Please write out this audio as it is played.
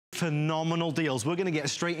Phenomenal deals. We're going to get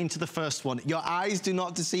straight into the first one. Your eyes do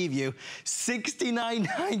not deceive you.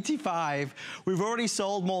 $69.95. We've already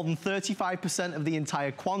sold more than 35% of the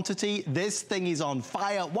entire quantity. This thing is on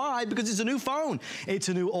fire. Why? Because it's a new phone. It's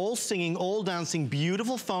a new all-singing, all-dancing,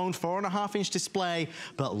 beautiful phone, 4.5-inch display.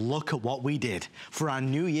 But look at what we did. For our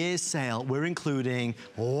New Year's sale, we're including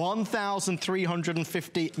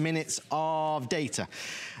 1,350 minutes of data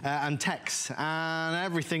and text and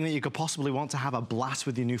everything that you could possibly want to have a blast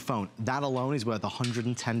with your new phone. That alone is worth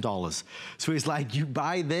 $110. So it's like you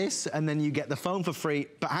buy this and then you get the phone for free,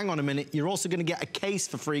 but hang on a minute, you're also gonna get a case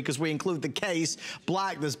for free because we include the case.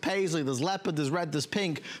 Black, there's paisley, there's leopard, there's red, there's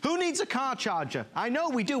pink. Who needs a car charger? I know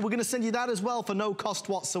we do. We're gonna send you that as well for no cost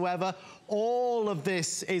whatsoever. All of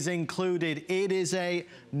this is included. It is a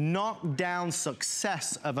knockdown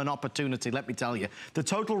success of an opportunity, let me tell you. The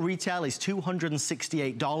total retail is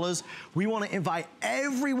 $268. We want to invite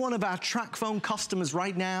every one of our TracFone customers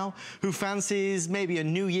right now who fancies maybe a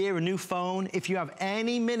new year, a new phone. If you have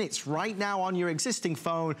any minutes right now on your existing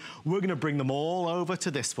phone, we're going to bring them all over to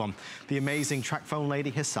this one. The amazing TracFone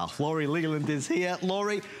lady herself, Lori Leland, is here.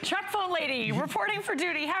 Lori. TracFone lady, reporting for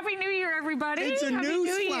duty. Happy New Year, everybody. It's a Happy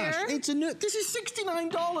news New flash. Year. It's a new, this is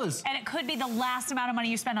 $69. And it could be the last amount of money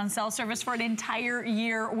you spend on cell service for an entire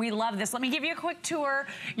year. We love this. Let me give you a quick tour.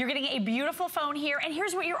 You're getting a beautiful phone here. And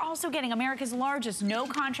here's what you're also getting. America's largest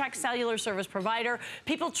no-contract cellular service provider.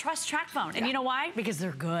 People trust TracFone. And you know why? Because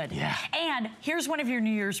they're good. Yeah. And here's one of your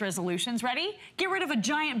New Year's resolutions. Ready? Get rid of a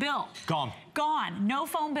giant bill. Gone. Gone. No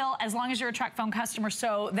phone bill as long as you're a TracFone customer.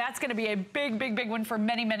 So that's going to be a big, big, big one for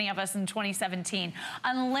many, many of us in 2017.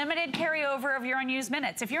 Unlimited carryover of your unused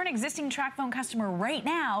minutes. If you're an existing TracFone customer right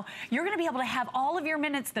now, you're going to be able to have all of your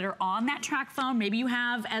minutes that are on that TracFone. Maybe you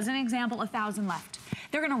have, as an example, 1,000 left.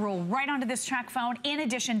 They're going to roll right onto this TracFone in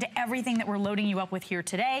addition to everything that we're loading you up with here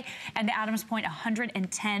today. And to Adam's point,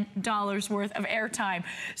 $110 worth of airtime.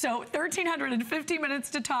 So 1,350 minutes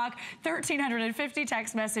to talk, 1,350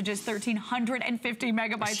 text messages, 1,350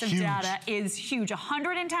 megabytes of data is huge.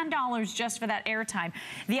 $110 just for that airtime.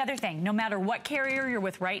 The other thing, no matter what carrier you're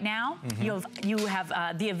with right now, you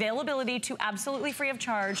have the availability to absolutely free of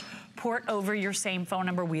charge port over your same phone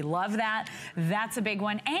number. We love that. That's a big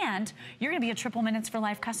one. And you're going to be a triple minutes for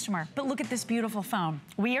life customer. But look at this beautiful phone.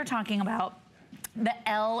 We are talking about the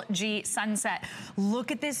LG Sunset.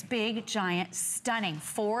 Look at this big, giant, stunning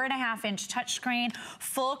 4.5-inch touchscreen,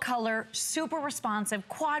 full color, super responsive,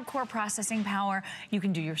 quad-core processing power. You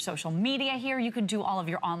can do your social media here. You can do all of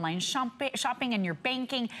your online shopping and your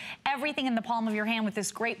banking, everything in the palm of your hand with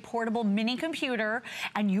this great portable mini computer.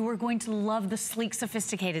 And you are going to love the sleek,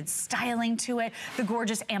 sophisticated styling to it, the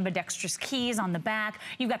gorgeous ambidextrous keys on the back.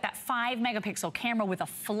 You've got that 5-megapixel camera with a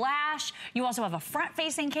flash. You also have a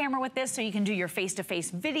front-facing camera with this, so you can do your face-to-face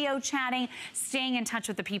video chatting, staying in touch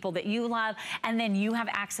with the people that you love, and then you have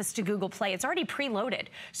access to Google Play. It's already preloaded.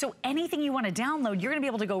 So anything you want to download, you're going to be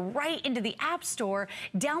able to go right into the App Store,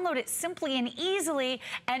 download it simply and easily,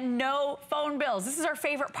 and no phone bills. This is our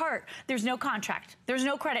favorite part. There's no contract. There's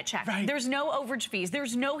no credit check. Right. There's no overage fees.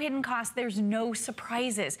 There's no hidden costs. There's no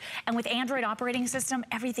surprises. And with Android operating system,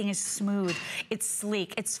 everything is smooth. It's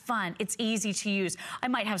sleek. It's fun. It's easy to use. I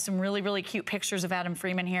might have some really, really cute pictures of Adam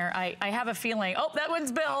Freeman here. I have a feeling. Oh, that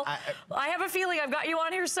one's Bill. I have a feeling I've got you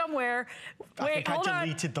on here somewhere. Wait, hold on. I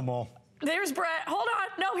deleted them all. There's Brett. Hold on.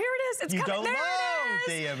 No, here it is. It's coming. There it is.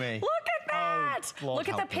 Dear me. Look at that. Oh, look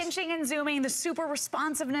at the pinching and zooming, the super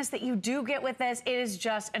responsiveness that you do get with this. It is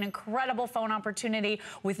just an incredible phone opportunity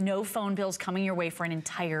with no phone bills coming your way for an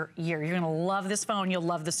entire year. You're going to love this phone. You'll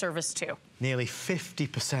love the service too. Nearly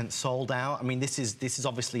 50% sold out. I mean, this is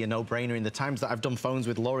obviously a no-brainer. In the times that I've done phones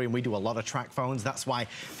with Lori, and we do a lot of TracFones, that's why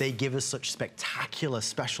they give us such spectacular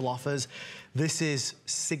special offers. This is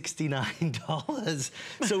 $69.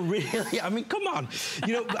 So really, I mean, come on.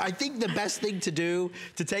 You know, I think the best thing to do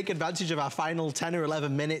to take advantage of our final 10 or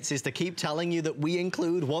 11 minutes is to keep telling you that we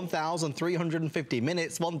include 1,350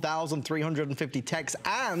 minutes, 1,350 texts,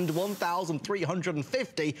 and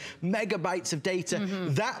 1,350 megabytes of data.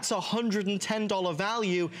 That's $110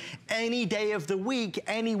 value any day of the week,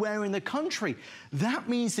 anywhere in the country. That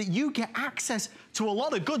means that you get access to a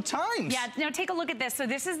lot of good times. Yeah, now take a look at this. So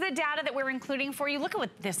this is the data that we're including for you. Look at what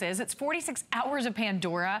this is. It's 46 hours of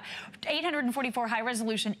Pandora, 844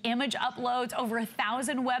 high-resolution image uploads, over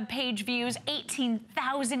 1,000 web page views,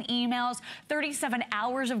 18,000 emails, 37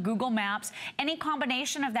 hours of Google Maps, any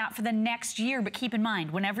combination of that for the next year. But keep in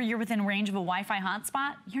mind, whenever you're within range of a Wi-Fi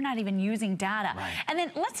hotspot, you're not even using data. Right. And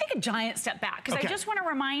then let's take a giant step back, because I just want to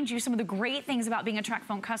remind you some of the great things about being a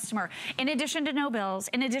TracFone customer. In addition to no bills,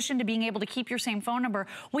 in addition to being able to keep your same same phone number,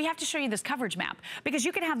 we have to show you this coverage map, because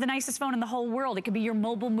you could have the nicest phone in the whole world. It could be your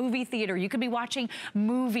mobile movie theater. You could be watching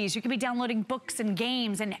movies. You could be downloading books and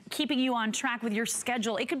games and keeping you on track with your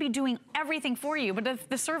schedule. It could be doing everything for you, but if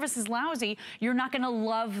the service is lousy, you're not gonna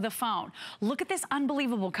love the phone. Look at this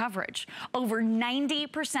unbelievable coverage. Over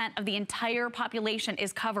 90% of the entire population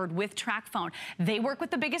is covered with TracFone. They work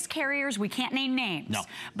with the biggest carriers. We can't name names. No.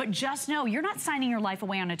 But just know, you're not signing your life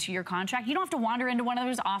away on a 2-year contract. You don't have to wander into one of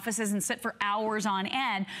those offices and sit for hours on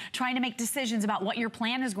end trying to make decisions about what your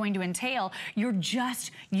plan is going to entail. You're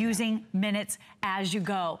just using minutes as you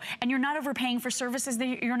go. And you're not overpaying for services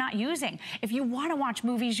that you're not using. If you want to watch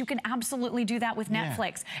movies, you can absolutely do that with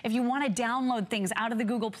Netflix. If you want to download things out of the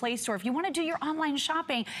Google Play Store, if you want to do your online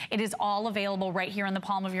shopping, it is all available right here in the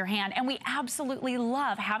palm of your hand. And we absolutely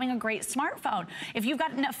love having a great smartphone. If you've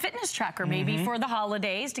got a fitness tracker maybe for the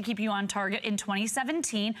holidays to keep you on target in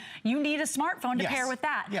 2017, you need a smartphone to pair with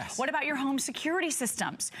that. What about your home security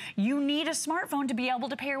systems? You need a smartphone to be able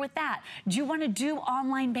to pair with that. Do you want to do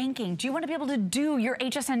online banking? Do you want to be able to do your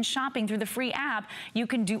HSN shopping through the free app? You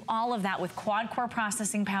can do all of that with quad-core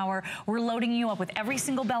processing power. We're loading you up with every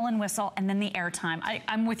single bell and whistle, and then the airtime.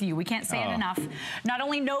 I'm with you. We can't say it enough. Not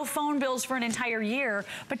only no phone bills for an entire year,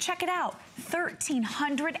 but check it out.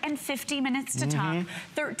 1,350 minutes to talk,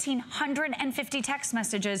 1,350 text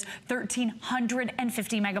messages,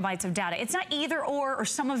 1,350 megabytes of data. It's not either or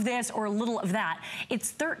some of this or a little of that.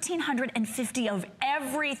 It's 1,350 of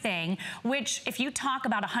everything, which if you talk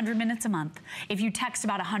about 100 minutes a month, if you text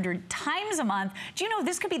about 100 times a month, do you know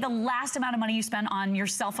this could be the last amount of money you spend on your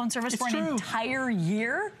cell phone service for an entire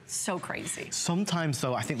year? So crazy. Sometimes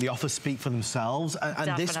though, I think the offers speak for themselves,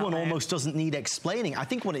 and this one almost doesn't need explaining. I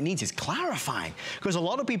think what it needs is clarifying, because a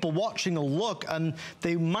lot of people watching will look and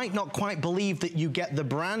they might not quite believe that you get the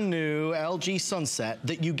brand new LG Sunset,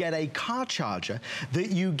 that you get a car charger,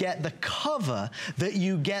 that you get the cover, that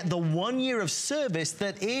you get the 1 year of service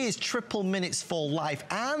that is triple minutes for life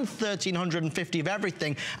and 1,350 of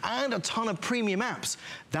everything and a ton of premium apps.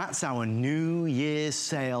 That's our New Year's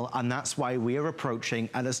sale, and that's why we are approaching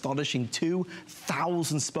an astonishing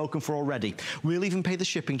 2,000 spoken for already. We'll even pay the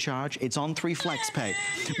shipping charge. It's on 3 FlexPay.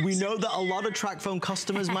 We know that a lot of TracFone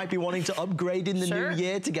customers might be wanting to upgrade in the new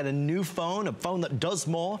year to get a new phone, a phone that does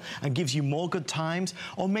more and gives you more good times.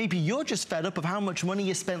 Or maybe you're just fed up of how much money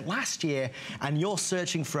you spent last year and you're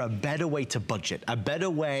searching for a better way to budget, a better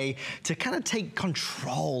way to kind of take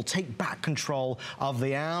control, take back control of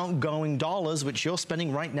the outgoing dollars which you're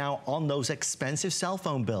spending right now on those expensive cell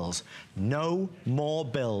phone bills. No more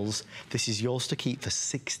bills. This is yours to keep for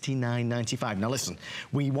 $69.95. Now listen,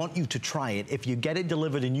 we want you to try it. If you get it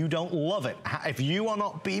delivered and you don't love it, if you are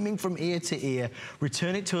not beaming from ear to ear,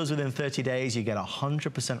 return it to us within 30 days. You get a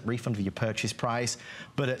 100% refund of your purchase price.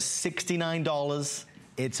 But at $69,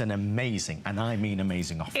 it's an amazing, and I mean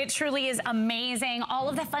amazing offer. It truly is amazing. All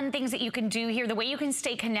of the fun things that you can do here, the way you can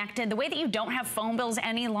stay connected, the way that you don't have phone bills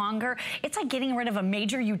any longer. It's like getting rid of a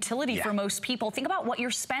major utility for most people. Think about what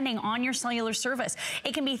you're spending on your cellular service.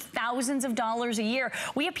 It can be thousands of dollars a year.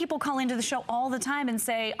 We have people call into the show all the time and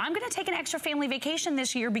say, I'm gonna take an extra family vacation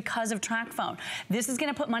this year because of TracFone. This is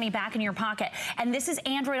gonna put money back in your pocket. And this is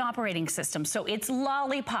Android operating system, so it's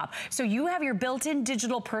Lollipop. So you have your built-in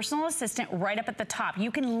digital personal assistant right up at the top.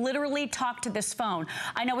 You can literally talk to this phone.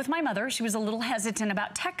 I know with my mother, she was a little hesitant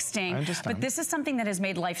about texting, but this is something that has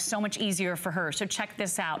made life so much easier for her. So check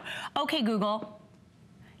this out. Okay, Google,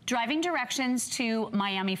 driving directions to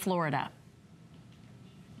Miami, Florida.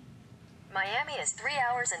 Miami is 3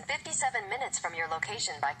 hours and 57 minutes from your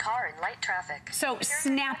location by car and light traffic. So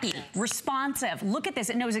snappy, responsive. Look at this.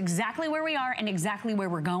 It knows exactly where we are and exactly where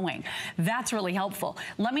we're going. That's really helpful.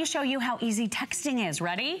 Let me show you how easy texting is.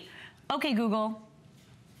 Ready? Okay, Google,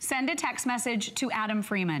 send a text message to Adam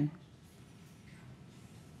Freeman.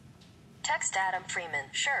 Text Adam Freeman.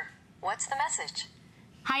 Sure. What's the message?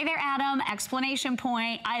 Hi there, Adam. Explanation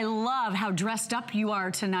point. I love how dressed up you are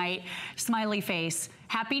tonight. Smiley face.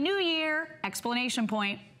 Happy New Year. Explanation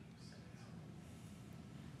point.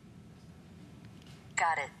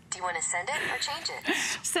 Got it. Do you want to send it or change it?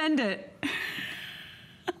 Send it.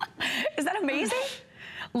 Is that amazing?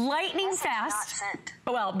 Lightning fast. Not sent.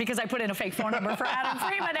 Well, because I put in a fake phone number for Adam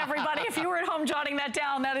Freeman, everybody. If you were at home jotting that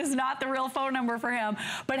down, that is not the real phone number for him.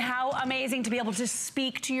 But how amazing to be able to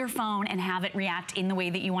speak to your phone and have it react in the way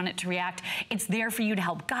that you want it to react. It's there for you to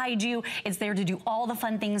help guide you. It's there to do all the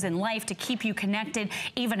fun things in life to keep you connected,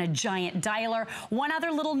 even a giant dialer. One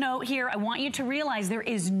other little note here, I want you to realize there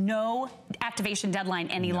is no activation deadline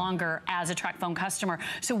any longer as a TracFone customer.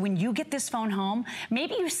 So when you get this phone home,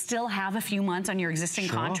 maybe you still have a few months on your existing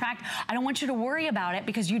contract. contract. I don't want you to worry about it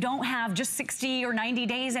because you don't have just 60 or 90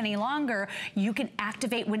 days any longer. You can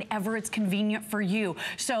activate whenever it's convenient for you.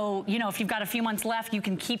 So, you know, if you've got a few months left, you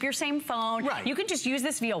can keep your same phone. Right. You can just use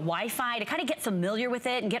this via Wi-Fi to kind of get familiar with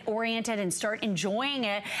it and get oriented and start enjoying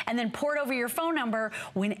it, and then port over your phone number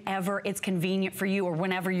whenever it's convenient for you or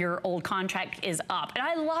whenever your old contract is up. And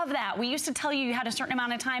I love that. We used to tell you had a certain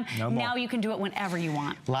amount of time. No more. Now you can do it whenever you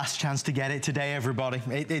want. Last chance to get it today, everybody.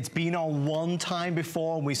 It's been on one time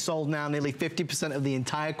before, and we sold now nearly 50% of the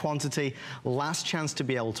entire quantity. Last chance to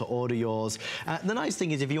be able to order yours. The nice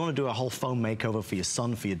thing is if you want to do a whole phone makeover for your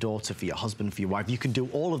son, for your daughter, for your husband, for your wife, you can do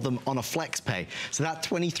all of them on a flex pay. So that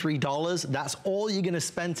 $23, that's all you're going to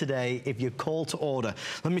spend today if you call to order.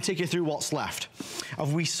 Let me take you through what's left.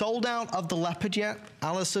 Have we sold out of the leopard yet,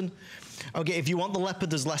 Alison? Okay, if you want the leopard,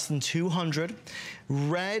 there's less than 200.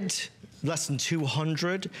 Red, less than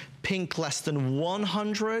 200. Pink, less than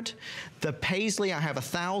 100. The paisley, I have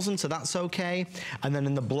 1,000, so that's okay. And then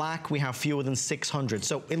in the black, we have fewer than 600.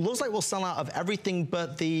 So it looks like we'll sell out of everything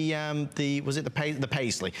but the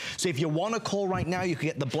paisley. So if you want to call right now, you can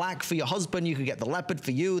get the black for your husband, you can get the leopard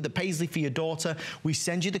for you, the paisley for your daughter. We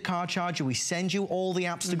send you the car charger, we send you all the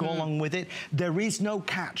apps to go along with it. There is no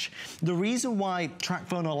catch. The reason why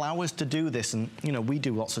TracFone allow us to do this, and you know, we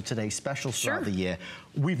do lots of today's specials throughout the year,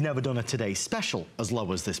 we've never done a today's special as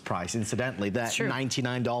low as this price. Incidentally, they're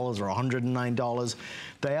 $99 or $109.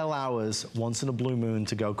 They allow us once in a blue moon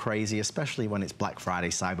to go crazy, especially when it's Black Friday,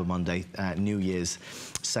 Cyber Monday, New Year's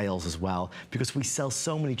sales as well, because we sell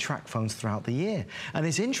so many TracFones throughout the year. And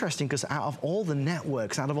it's interesting because out of all the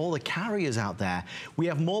networks, out of all the carriers out there, we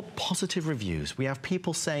have more positive reviews. We have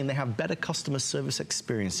people saying they have better customer service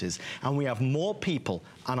experiences, and we have more people,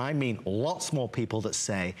 and I mean lots more people, that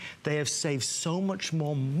say they have saved so much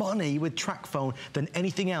more money with TracFone than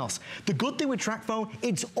anything else. The good thing with TracFone,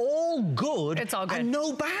 it's all good. It's all good. And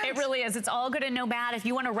no bad. It really is. It's all good and no bad. If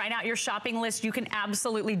you want to write out your shopping list, you can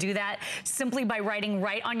absolutely do that simply by writing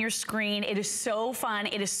right on your screen. It is so fun.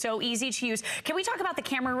 It is so easy to use. Can we talk about the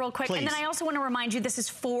camera real quick? Please. And then I also want to remind you, this is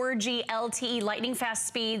 4G LTE lightning fast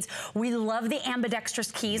speeds. We love the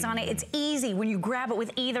ambidextrous keys on it. It's easy when you grab it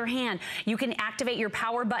with either hand. You can activate your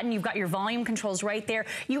power button. You've got your volume controls right there.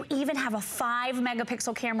 You even have a 5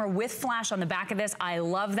 megapixel camera with flash on the back of this. I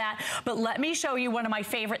love that. But let me show you one of my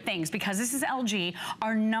favorite things, because this is LG,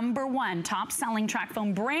 our #1 top selling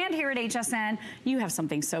TracFone brand here at HSN. You have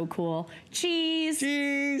something so cool. Cheese.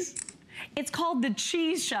 Cheese. It's called the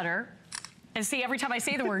Cheese Shutter. And see, every time I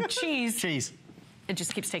say the word cheese, Cheese. it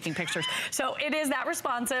just keeps taking pictures. So it is that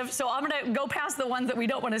responsive. So I'm gonna go past the ones that we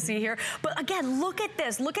don't wanna see here. But again, look at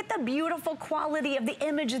this. Look at the beautiful quality of the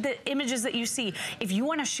images that you see. If you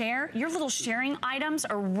wanna share, your little sharing items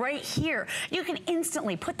are right here. You can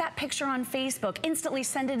instantly put that picture on Facebook, instantly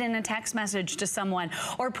send it in a text message to someone,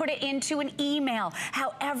 or put it into an email.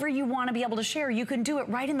 However you wanna be able to share, you can do it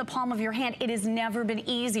right in the palm of your hand. It has never been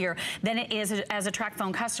easier than it is as a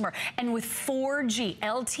TracFone customer. And with 4G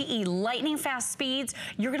LTE lightning fast speeds,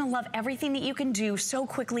 you're gonna love everything that you can do so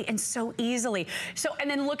quickly and so easily. So, and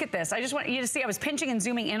then look at this. I just want you to see, I was pinching and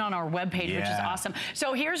zooming in on our webpage, which is awesome.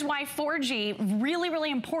 So here's why 4G, really,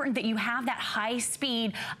 really important that you have that high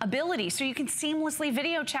speed ability so you can seamlessly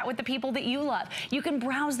video chat with the people that you love. You can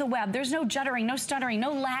browse the web. There's no juddering, no stuttering,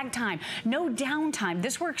 no lag time, no downtime.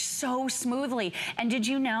 This works so smoothly. And did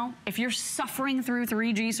you know, if you're suffering through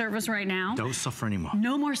 3G service right now, don't suffer anymore.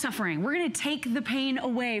 No more suffering. We're gonna take the pain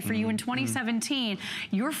away for you in 2017.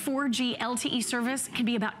 Your 4G LTE service can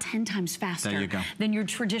be about 10 times faster than your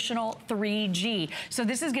traditional 3G. So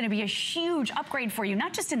this is gonna be a huge upgrade for you,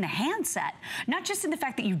 not just in the handset, not just in the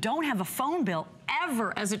fact that you don't have a phone bill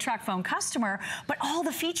ever as a TracFone customer, but all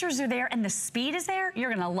the features are there and the speed is there. You're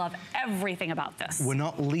gonna love everything about this. We're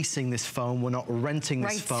not leasing this phone, we're not renting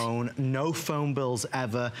this phone, no phone bills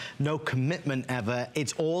ever, no commitment ever.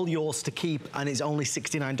 It's all yours to keep, and it's only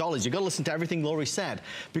 $69. You've got to listen to everything Lori said,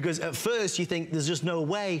 because at first you think there's just no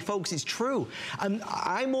way. Folks, it's true.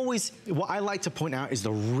 I'm always, what I like to point out is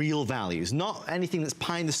the real values, not anything that's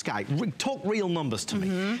pie in the sky. Talk real numbers to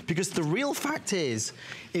me, because the real fact is,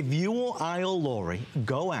 if you or I or Lori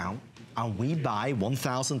go out and we buy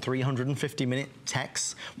 1,350 minute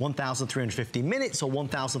texts, 1,350 minutes, or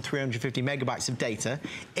 1,350 megabytes of data,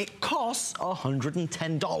 it costs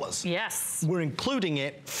 $110. Yes. We're including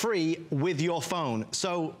it free with your phone.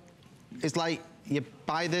 So it's like, you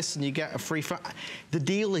buy this and you get a free phone. The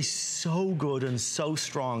deal is so good and so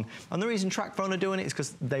strong. And the reason TracFone are doing it is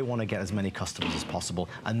because they want to get as many customers as possible,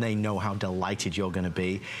 and they know how delighted you're going to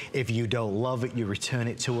be. If you don't love it, you return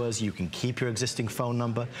it to us. You can keep your existing phone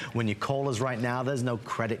number. When you call us right now, there's no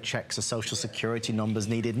credit checks or social security numbers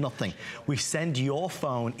needed, nothing. We send your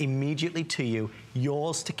phone immediately to you,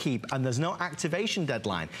 yours to keep, and there's no activation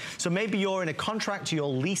deadline. So maybe you're in a contract, you're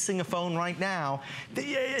leasing a phone right now,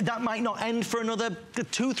 that might not end for another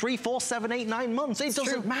 2, 3, 4, 7, 8, 9 months. It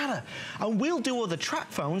doesn't matter. And we'll do other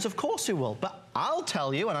TracFones, of course we will, but I'll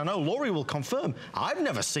tell you, and I know Lori will confirm, I've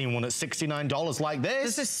never seen one at $69 like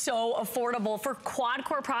this. This is so affordable for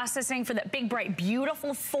quad-core processing, for that big, bright,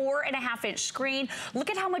 beautiful 4.5-inch screen. Look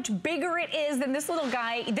at how much bigger it is than this little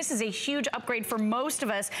guy. This is a huge upgrade for most of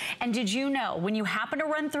us. And did you know, when you happen to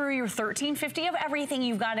run through your $13.50 of everything,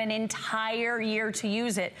 you've got an entire year to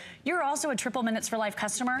use it. You're also a triple minutes for life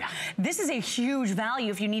customer. Yeah. This is a huge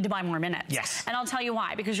value if you need to buy more minutes. Yes. And I'll tell you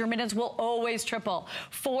why, because your minutes will always triple.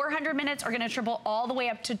 400 minutes are gonna triple all the way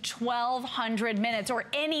up to 1,200 minutes, or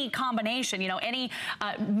any combination, you know, any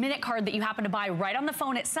minute card that you happen to buy right on the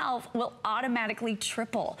phone itself will automatically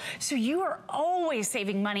triple. So you are always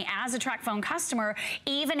saving money as a TracFone customer,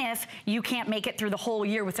 even if you can't make it through the whole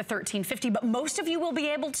year with the $13.50, but most of you will be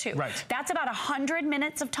able to. Right. That's about 100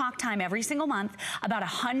 minutes of talk time every single month, about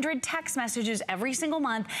 100 text messages every single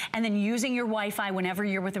month, and then using your Wi-Fi whenever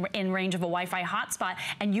you're in range of a Wi-Fi hotspot.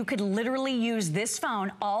 And you could literally use this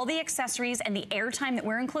phone, all the accessories and the airtime that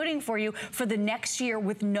we're including for you for the next year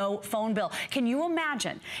with no phone bill. Can you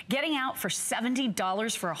imagine getting out for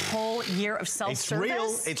 $70 for a whole year of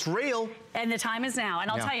self-service? It's real. It's real. And the time is now. And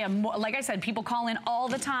I'll tell you, like I said, people call in all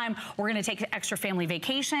the time. We're going to take extra family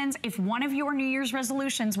vacations. If one of your New Year's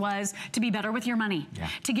resolutions was to be better with your money,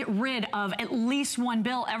 to get rid of at least one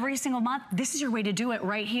bill every single month, this is your way to do it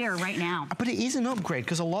right here, right now. But it is an upgrade,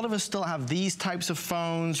 because a lot of us still have these types of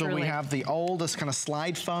phones, or we have the oldest kind of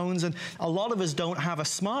slide phones, and a lot of us don't have a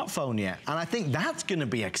smartphone yet. And I think that's going to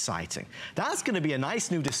be exciting. That's going to be a nice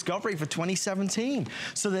new discovery for 2017.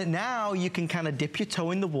 So that now you can kind of dip your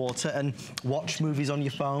toe in the water and watch movies on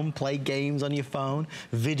your phone, play games on your phone,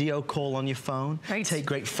 video call on your phone, take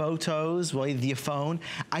great photos with your phone.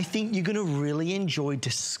 I think you're going to really enjoy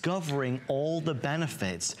discovering all the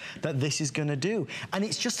benefits that this is going to do. And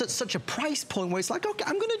it's just at such a price point where it's like, okay,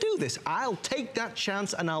 I'm going to do this. I'll take that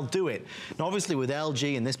chance and I'll do it. And obviously with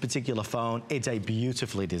LG in this particular phone, it's a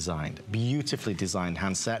beautifully designed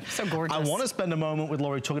handset. So gorgeous. I want to spend a moment with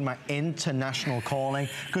Lori talking about international calling,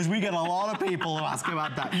 because we get a lot of people who ask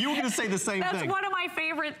about that. You were going to say the same thing. That's one of my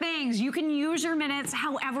favorite things. You can use your minutes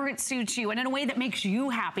however it suits you and in a way that makes you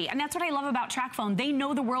happy. And that's what I love about TracFone. They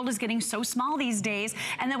know the world is getting so small these days,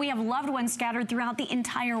 and that we have loved ones scattered throughout the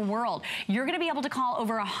entire world. You're going to be able to call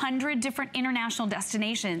over 100 different international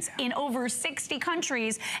destinations in over 60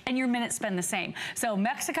 countries, and your minutes spend the same. So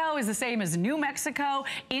Mexico is the same as New Mexico.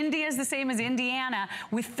 India is the same as Indiana.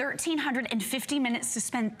 With 1,350 minutes to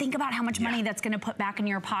spend, think about how much money that's going to put back in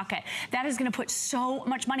your pocket. That is going to put so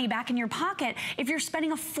much money back in your pocket if you're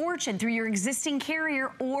spending a fortune through your existing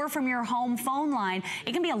carrier or from your home phone line.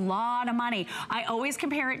 It can be a lot of money. I always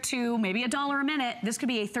compare it to maybe $1 a minute. This could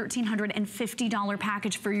be a $1,350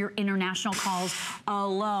 package for your international calls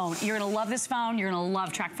alone. You're going to love this phone. You're going to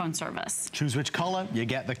love TracFone service. Choose which color. You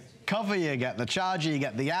get the cover, you get the charger, you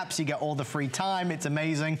get the apps, you get all the free time. It's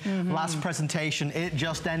amazing. Last presentation, it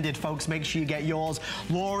just ended, folks. Make sure you get yours.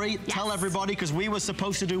 Lori, tell everybody, because we were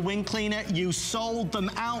supposed to do wing cleaner. You sold them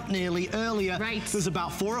out nearly earlier. Right. There's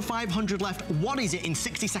about 400 or 500 left. What is it in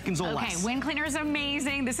 60 seconds or less? Okay, wing cleaner is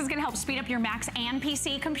amazing. This is going to help speed up your Macs and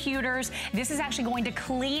PC computers. This is actually going to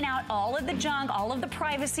clean out all of the junk, all of the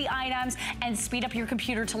privacy items, and speed up your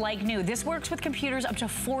computer to like new. This works with computers up to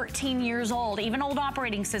 14 years old. Even old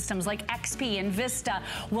operating systems like XP and Vista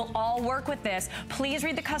will all work with this. Please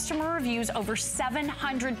read the customer reviews. Over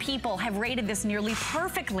 700 people have rated this nearly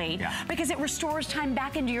perfectly because it restores time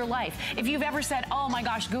back into your life. If you've ever said, oh my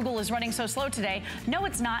gosh, Google is running so slow today, no,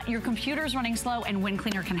 it's not. Your computer's running slow, and Wing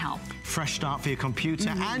Cleaner can help. Fresh start for your computer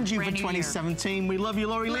and you for 2017. We love you,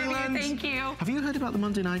 Lori Leland. Thank you. Have you heard about the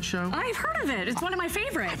Monday Night Show? I've heard of it. It's one of my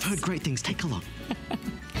favorites. I've heard great things. Take a look.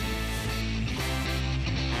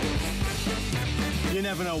 You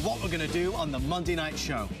never know what we're going to do on the Monday Night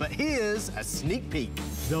Show, but here's a sneak peek.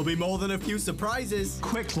 There'll be more than a few surprises.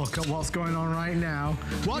 Quick look at what's going on right now.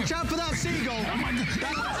 Watch out for that seagull. Oh my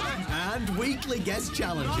God. And weekly guest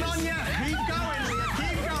challenges. Not on yet. Keep going, Leah.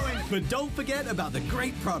 Keep going. But don't forget about the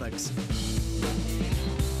great products.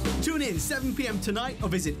 Tune in 7 p.m. tonight or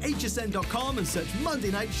visit hsn.com and search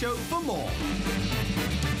Monday Night Show for more.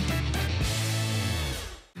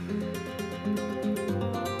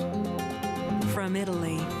 From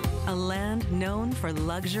Italy, a land known for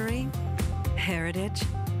luxury, heritage,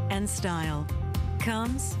 and style,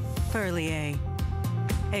 comes Perlier.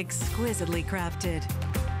 Exquisitely crafted,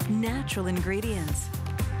 natural ingredients,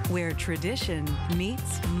 where tradition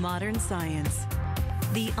meets modern science.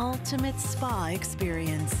 The ultimate spa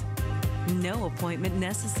experience. No appointment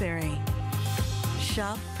necessary.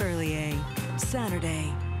 Shop Perlier,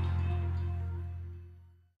 Saturday.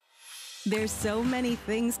 There's so many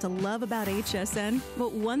things to love about HSN,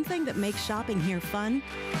 but one thing that makes shopping here fun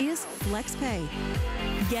is FlexPay.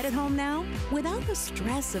 Get it home now without the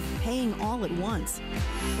stress of paying all at once.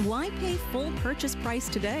 Why pay full purchase price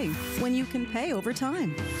today when you can pay over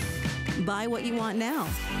time? Buy what you want now,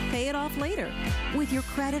 pay it off later with your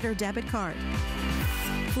credit or debit card.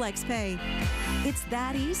 FlexPay. It's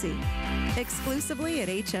that easy. Exclusively at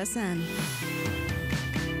HSN.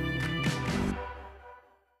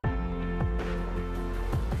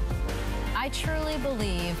 I truly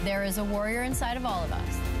believe there is a warrior inside of all of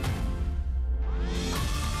us.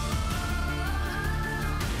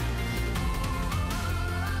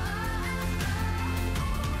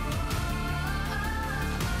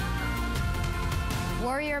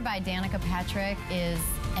 Warrior by Danica Patrick is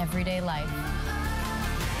everyday life.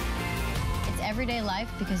 It's everyday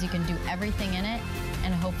life because you can do everything in it,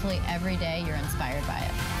 and hopefully every day you're inspired by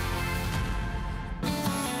it.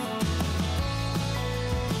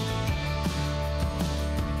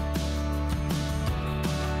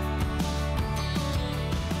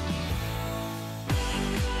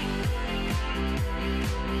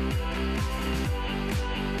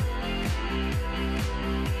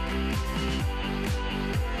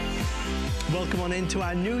 Welcome on into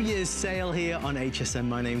our New Year's sale here on HSN.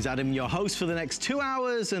 My name's Adam, your host for the next 2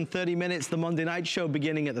 hours and 30 minutes. The Monday night show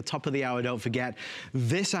beginning at the top of the hour. Don't forget,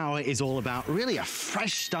 this hour is all about really a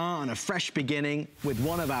fresh start and a fresh beginning with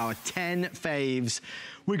one of our 10 faves.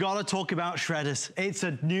 We gotta talk about shredders. It's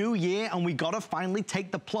a new year and we gotta finally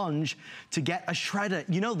take the plunge to get a shredder.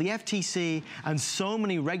 You know, the FTC and so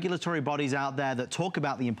many regulatory bodies out there that talk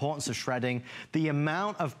about the importance of shredding, the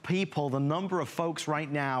amount of people, the number of folks right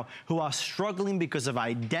now who are struggling because of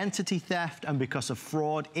identity theft and because of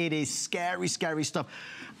fraud. It is scary, scary stuff.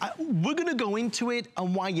 We're gonna go into it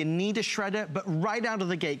and why you need a shredder, but right out of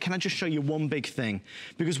the gate, can I just show you one big thing?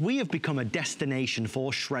 Because we have become a destination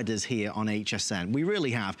for shredders here on HSN. We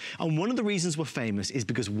really have. And one of the reasons we're famous is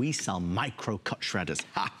because we sell micro cut shredders.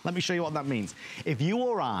 Ha, let me show you what that means. If you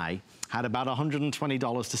or I had about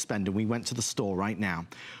 $120 to spend and we went to the store right now,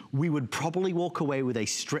 we would probably walk away with a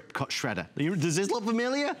strip cut shredder. Does this look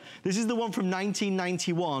familiar? This is the one from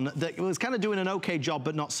 1991 that was kind of doing an okay job,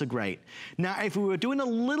 but not so great. Now, if we were doing a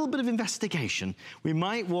little bit of investigation, we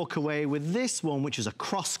might walk away with this one, which is a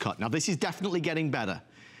cross cut. Now, this is definitely getting better.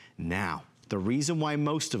 Now, the reason why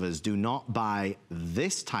most of us do not buy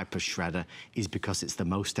this type of shredder is because it's the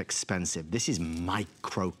most expensive. This is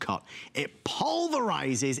micro cut. It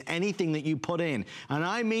pulverizes anything that you put in. And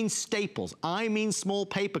I mean staples, I mean small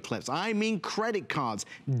paper clips, I mean credit cards,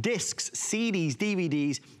 discs, CDs,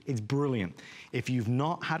 DVDs. It's brilliant. If you've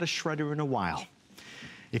not had a shredder in a while,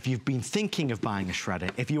 if you've been thinking of buying a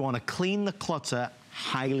shredder, if you want to clean the clutter,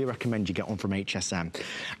 highly recommend you get one from HSN.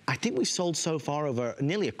 I think we've sold so far over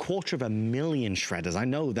nearly 250,000 shredders. I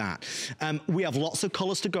know that. We have lots of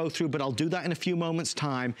colors to go through, but I'll do that in a few moments'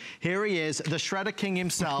 time. Here he is, the Shredder King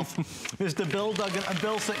himself, Mr. Bill Duggan. And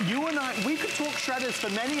Bill, so you and I, we could talk shredders for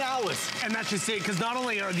many hours. And that's just it, because not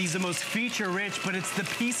only are these the most feature-rich, but it's the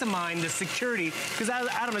peace of mind, the security. Because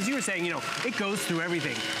Adam, as you were saying, you know, it goes through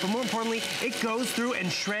everything. But more importantly, it goes through and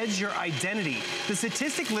shreds your identity. The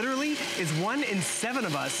statistic literally is 1 in 7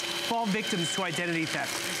 of us fall victims to identity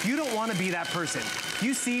theft. You don't want to be that person.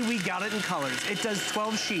 You see, we got it in colors. It does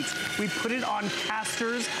 12 sheets. We put it on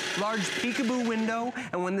casters, large peekaboo window,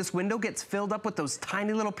 and when this window gets filled up with those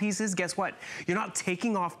tiny little pieces, guess what? You're not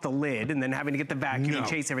taking off the lid and then having to get the vacuum and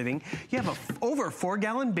chase everything. You have over a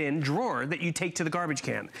 4-gallon bin drawer that you take to the garbage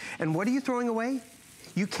can. And what are you throwing away?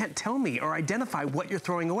 You can't tell me or identify what you're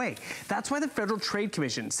throwing away. That's why the Federal Trade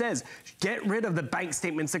Commission says, get rid of the bank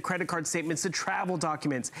statements, the credit card statements, the travel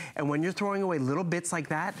documents. And when you're throwing away little bits like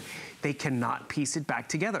that, they cannot piece it back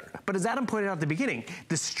together. But as Adam pointed out at the beginning,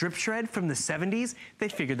 the strip shred from the 70s, they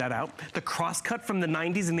figured that out. The crosscut from the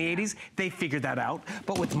 90s and the 80s, they figured that out.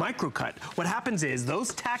 But with microcut, what happens is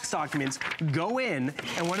those tax documents go in,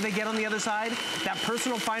 and what do they get on the other side? That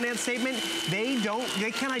personal finance statement, they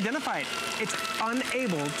can't identify it. It's unable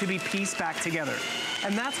to be pieced back together.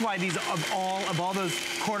 And that's why these, of all those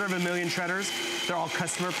 250,000 shredders, they're all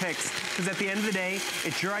customer picks. Because at the end of the day,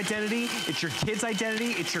 it's your identity, it's your kid's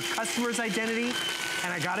identity, it's your customer's identity.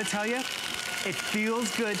 And I gotta tell you, It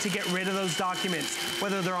feels good to get rid of those documents,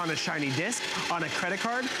 whether they're on a shiny disc, on a credit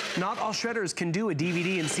card. Not all shredders can do a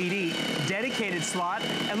DVD and CD dedicated slot.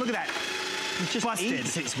 And look at that. It just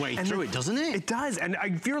eats its way through it, doesn't it? It does. And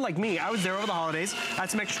if you're like me, I was there over the holidays. I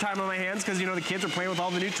had some extra time on my hands because, you know, the kids are playing with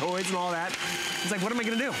all the new toys and all that. It's like, what am I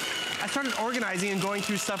going to do? I started organizing and going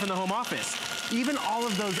through stuff in the home office. Even all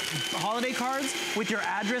of those holiday cards with your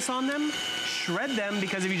address on them, shred them,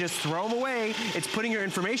 because if you just throw them away, it's putting your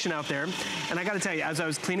information out there. And I got to tell you, as I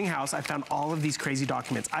was cleaning house, I found all of these crazy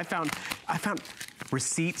documents. I found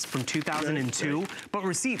receipts from 2002, but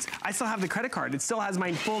receipts, I still have the credit card. It still has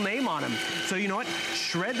my full name on them. So you know what?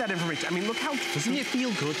 Shred that information. I mean, look how... Doesn't it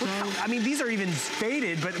feel good, though? I mean, these are even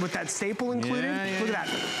faded, but with that staple included, look at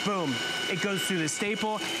that. Boom. It goes through the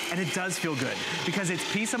staple, and it does feel good, because it's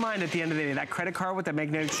peace of mind at the end of the day. That credit card with that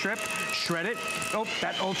magnetic strip, shred it. Oh,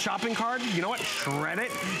 that old shopping card, you know what? Shred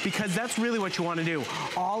it, because that's really what you want to do.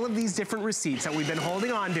 All of these different receipts that we've been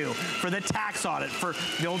holding on to for the tax audit, for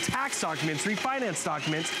the old tax documents, refinance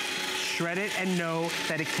documents, shred it and know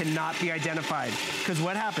that it cannot be identified. Because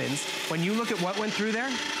what happens when you look at what went through there?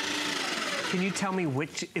 Can you tell me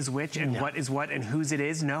which is which and what is what and whose it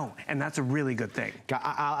is? No, and that's a really good thing.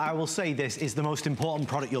 I will say this is the most important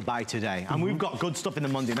product you'll buy today. And we've got good stuff in the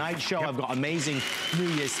Monday night show. I've got amazing New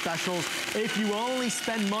Year's specials. If you only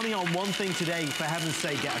spend money on one thing today, for heaven's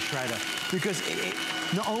sake, get a shredder. Because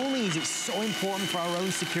not only is it so important for our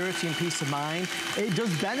own security and peace of mind, it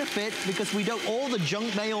does benefit because we don't, all the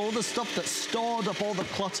junk mail, all the stuff that's stored up, all the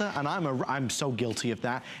clutter, and I'm so guilty of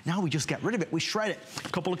that. Now we just get rid of it, we shred it. A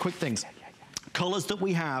couple of quick things. Colors that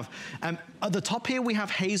we have. At the top here, we have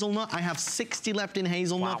hazelnut. I have 60 left in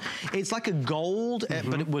hazelnut. Wow. It's like a gold,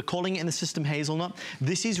 but we're calling it in the system hazelnut.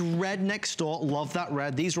 This is red next door. Love that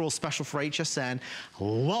red. These are all special for HSN.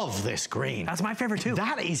 Love this green. That's my favorite too.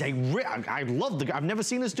 That is I love the, I've never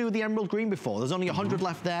seen us do the emerald green before. There's only 100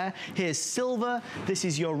 left there. Here's silver. This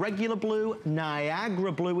is your regular blue.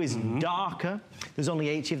 Niagara blue is darker. There's only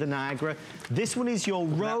 80 of the Niagara. This one is your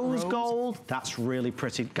rose gold. That's really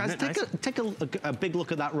pretty. Guys, take a big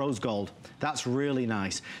look at that rose gold. That's really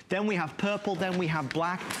nice. Then we have purple, then we have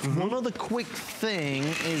black. One other quick thing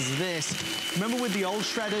is this. Remember with the old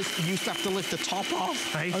shredders, you used to have to lift the top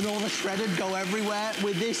off and all the shredded go everywhere.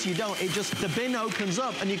 With this, you don't. It just, the bin opens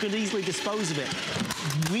up and you can easily dispose of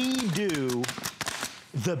it. We do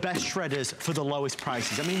the best shredders for the lowest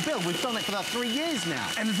prices. I mean, Bill, we've done it for about 3 years now.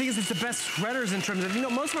 And the thing is, it's the best shredders in terms of, you know,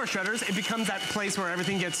 most of our shredders, it becomes that place where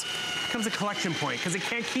everything becomes a collection point, because it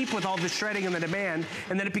can't keep with all the shredding and the demand,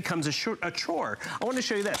 and then it becomes a chore. I want to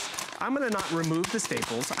show you this. I'm going to not remove the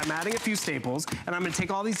staples. I'm adding a few staples, and I'm going to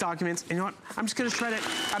take all these documents, and you know what? I'm just going to shred it.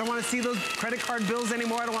 I don't want to see those credit card bills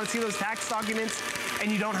anymore. I don't want to see those tax documents,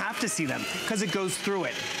 and you don't have to see them, because it goes through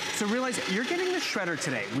it. So realize you're getting the shredder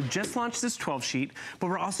today. We've just launched this 12 sheet,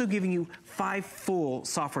 but we're also giving you 5 full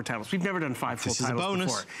software titles. We've never done 5 full titles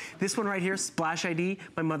before. This one right here, Splash ID,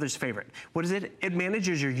 my mother's favorite. What is it? It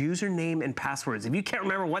manages your username and passwords. If you can't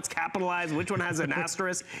remember what's capitalized, which one has an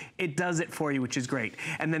asterisk, it does it for you, which is great.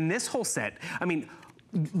 And then this whole set, I mean,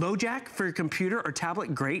 LoJack for your computer or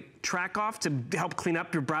tablet, great. Track off to help clean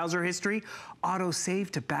up your browser history. Auto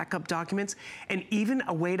save to back up documents. And even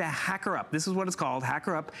a way to hacker up. This is what it's called,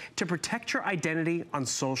 hacker up, to protect your identity on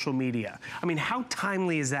social media. I mean, how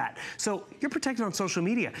timely is that? So you're protected on social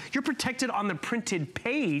media. You're protected on the printed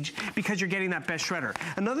page because you're getting that best shredder.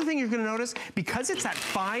 Another thing you're gonna notice, because it's that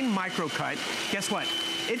fine micro cut, guess what?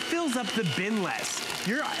 It fills up the bin less.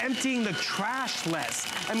 You're emptying the trash less.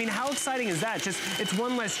 I mean, how exciting is that? Just, it's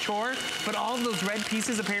one less chore, but all of those red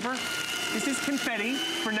pieces of paper, this is confetti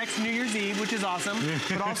for next New Year's Eve, which is awesome.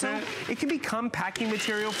 But also, it can become packing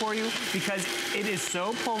material for you because it is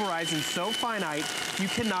so pulverized and so finite, you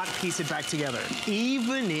cannot piece it back together.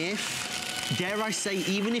 Even if, dare I say,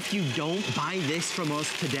 even if you don't buy this from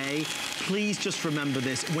us today, please just remember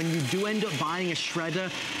this. When you do end up buying a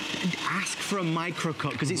shredder, ask for a micro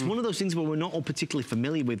cut, because it's one of those things where we're not all particularly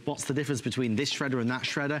familiar with what's the difference between this shredder and that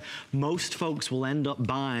shredder. Most folks will end up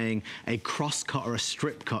buying a cross cut or a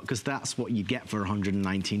strip cut, because that's what you get for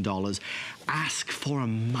 $119. Ask for a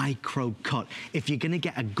micro cut. If you're gonna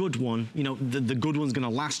get a good one, you know, the good one's gonna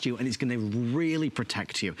last you and it's gonna really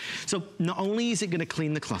protect you. So not only is it gonna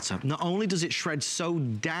clean the clutter, not only does it shred so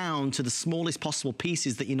down to the smallest possible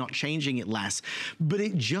pieces that you're not changing managing it less, but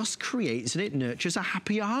it just creates and it nurtures a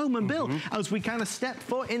happier home. And Bill, as we kind of step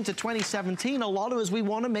foot into 2017, a lot of us, we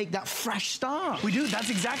want to make that fresh start. We do. That's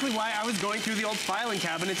exactly why I was going through the old filing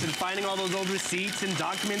cabinets and finding all those old receipts and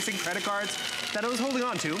documents and credit cards that I was holding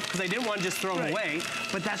on to because I didn't want to just throw them away.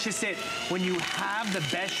 But that's just it. When you have the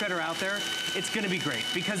best shredder out there, it's going to be great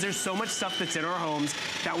because there's so much stuff that's in our homes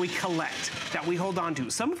that we collect, that we hold on to.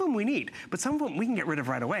 Some of them we need, but some of them we can get rid of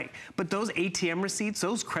right away. But those ATM receipts,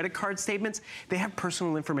 those credit card statements, they have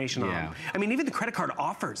personal information on them. I mean, even the credit card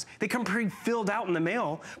offers, they come pre-filled out in the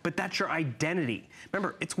mail, but that's your identity.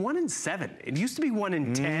 Remember, it's 1 in 7. It used to be 1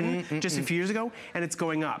 in 10 just a few years ago, and it's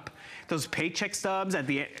going up. Those paycheck stubs at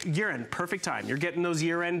the year-end, perfect time. You're getting those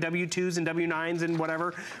year-end W-2s and W-9s and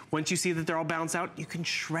whatever. Once you see that they're all bounced out, you can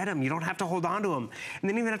shred them. You don't have to hold on to them. And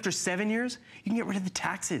then even after 7 years, you can get rid of the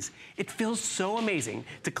taxes. It feels so amazing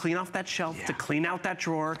to clean off that shelf, to clean out that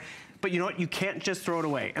drawer. But you know what? You can't just throw it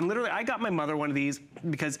away. And literally, I got my mother one of these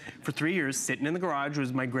because for 3 years, sitting in the garage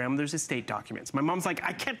was my grandmother's estate documents. My mom's like,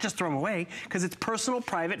 I can't just throw them away because it's personal,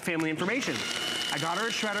 private, family information. I got her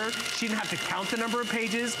a shredder. She didn't have to count the number of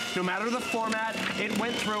pages. No matter the format, it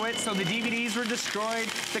went through it. So the DVDs were destroyed,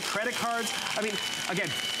 the credit cards. I mean, again,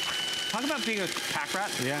 talk about being a pack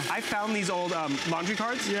rat. I found these old laundry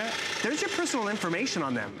cards. There's your personal information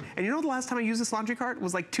on them. And you know the last time I used this laundry card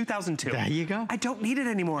was like 2002. There you go. I don't need it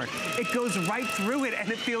anymore. It goes right through it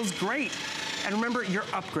and it feels great. And remember, you're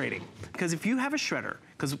upgrading. Because if you have a shredder,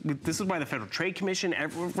 because this is why the Federal Trade Commission,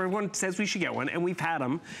 everyone says we should get one, and we've had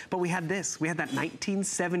them, but we had this. We had that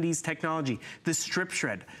 1970s technology, the strip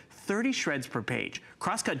shred. 30 shreds per page.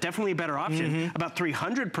 Crosscut, definitely a better option, about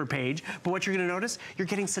 300 per page, but what you're gonna notice, you're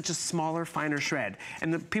getting such a smaller, finer shred.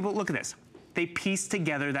 And the people, look at this. They piece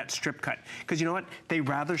together that strip cut. Because you know what? They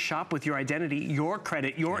rather shop with your identity, your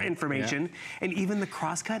credit, your information, and even the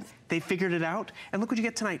crosscut, they figured it out. And look what you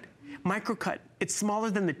get tonight. Microcut. It's smaller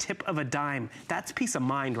than the tip of a dime. That's peace of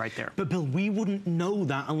mind right there. But Bill, we wouldn't know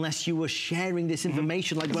that unless you were sharing this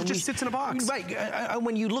information. Like when it just sits in a box. Right, and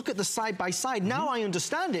when you look at the side by side, now I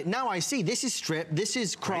understand it. Now I see this is strip, this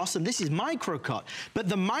is cross, and this is microcut. But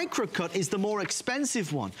the microcut is the more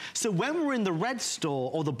expensive one. So when we're in the red store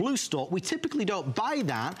or the blue store, we typically don't buy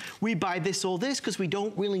that. We buy this or this because we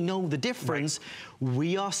don't really know the difference.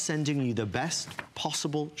 We are sending you the best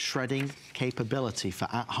possible shredding capability for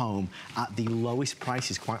at home at the lowest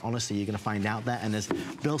prices, quite honestly, you're going to find out there. And as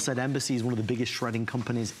Bill said, Embassy is one of the biggest shredding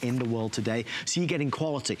companies in the world today. So you're getting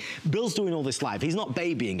quality. Bill's doing all this live. He's not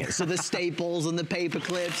babying it. So the staples and the paper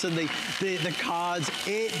clips and the cards,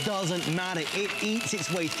 it doesn't matter. It eats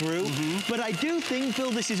its way through. But I do think,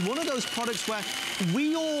 Bill, this is one of those products where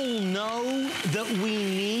we all know that we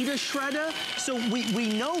need a shredder. So we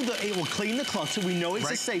know that it will clean the clutter. We know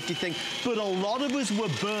it's a safety thing. But a lot of us were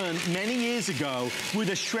burned many years ago with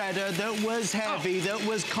a shredder that was heavy, that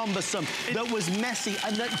was cumbersome, that was messy,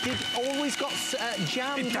 and that always got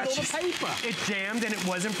jammed with all the paper. It jammed and it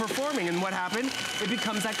wasn't performing. And what happened? It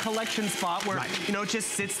becomes that collection spot where, you know, it just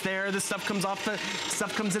sits there, the stuff comes off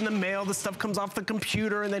stuff comes in the mail, the stuff comes off the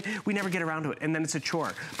computer, and then we never get around to it, and then it's a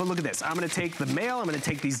chore. But look at this. I'm gonna take the mail, I'm gonna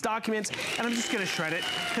take these documents, and I'm just gonna shred it,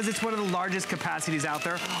 because it's one of the largest capacities out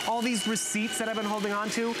there. All these receipts that I've been holding on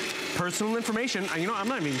to, personal information, you know, I'm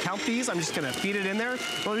not even gonna count these, I'm just gonna feed it in there.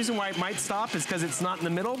 The only reason why it might stop is because it's not in the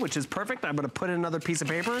middle, which is perfect. I'm gonna put in another piece of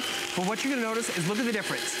paper. But what you're gonna notice is look at the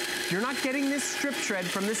difference. You're not getting this strip shred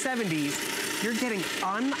from the 70s. You're getting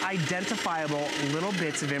unidentifiable little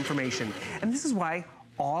bits of information. And this is why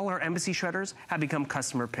all our Embassy shredders have become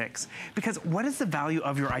customer picks. Because what is the value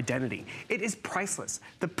of your identity? It is priceless.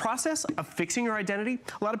 The process of fixing your identity,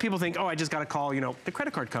 a lot of people think, oh, I just gotta call, you know, the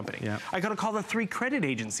credit card company. I gotta call the 3 credit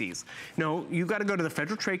agencies. No, you gotta go to the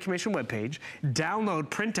Federal Trade Commission webpage,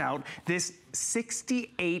 download, print out this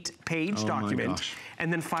 68-page document,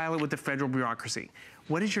 and then file it with the federal bureaucracy.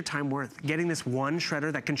 What is your time worth? Getting this one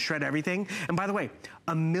shredder that can shred everything? And by the way,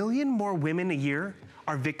 1 million more women a year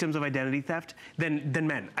are victims of identity theft than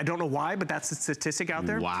men. I don't know why, but that's the statistic out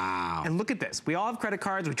there. Wow. And look at this. We all have credit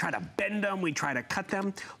cards. We try to bend them. We try to cut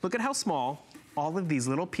them. Look at how small all of these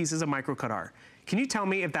little pieces of microcut are. Can you tell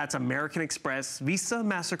me if that's American Express, Visa,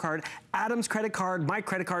 MasterCard, Adam's credit card, my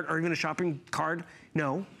credit card, or even a shopping card?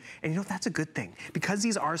 No. And you know, that's a good thing. Because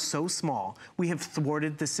these are so small, we have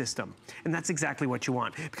thwarted the system. And that's exactly what you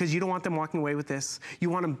want. Because you don't want them walking away with this. You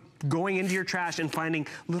want them going into your trash and finding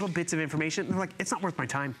little bits of information. And they're like, it's not worth my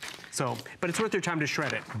time. So, but it's worth their time to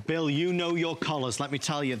shred it. Bill, you know your colors. Let me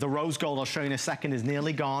tell you, the rose gold I'll show you in a second is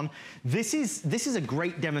nearly gone. This is a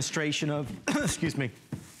great demonstration of, excuse me,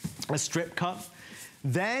 a strip cut.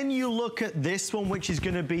 Then you look at this one, which is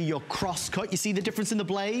gonna be your cross cut. You see the difference in the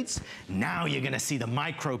blades? Now you're gonna see the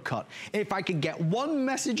micro cut. If I could get one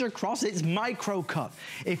message across, it's micro cut.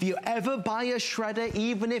 If you ever buy a shredder,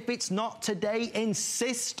 even if it's not today,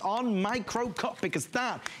 insist on micro cut, because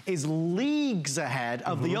that is leagues ahead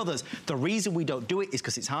of the others. The reason we don't do it is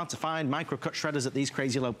because it's hard to find micro cut shredders at these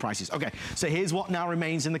crazy low prices. Okay, so here's what now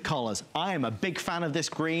remains in the colors. I am a big fan of this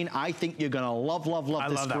green. I think you're gonna love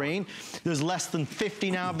this green. There's less than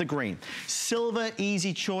 50 now of the green. Silver,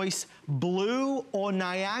 easy choice. Blue or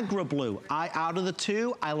Niagara blue. Out of the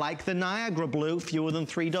two, I like the Niagara blue, fewer than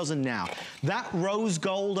 3 dozen now. That rose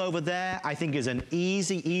gold over there, I think is an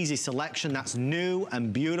easy selection. That's new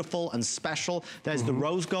and beautiful and special. There's the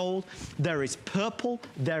rose gold. There is purple,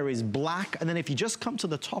 there is black. And then if you just come to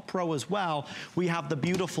the top row as well, we have the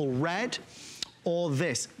beautiful red or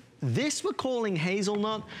this. This we're calling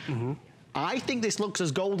hazelnut. I think this looks as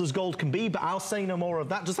gold can be, but I'll say no more of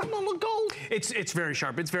that. Does that not look gold? It's very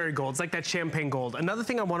sharp. It's very gold. It's like that champagne gold. Another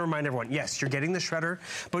thing I want to remind everyone, yes, you're getting the shredder,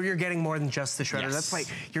 but you're getting more than just the shredder. That's why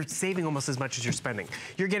you're saving almost as much as you're spending.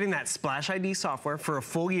 You're getting that Splash ID software for a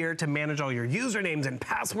full year to manage all your usernames and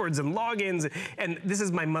passwords and logins. And this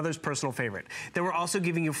is my mother's personal favorite. Then we're also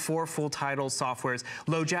giving you 4 full title softwares.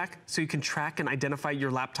 LoJack, so you can track and identify your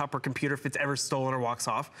laptop or computer if it's ever stolen or walks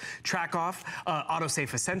off. Track Off,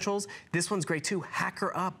 Autosafe Essentials. This one's great too,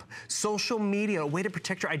 Hacker Up. Social media, a way to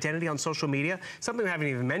protect your identity on social media. Something we haven't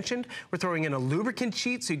even mentioned. We're throwing in a lubricant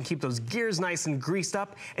sheet so you can keep those gears nice and greased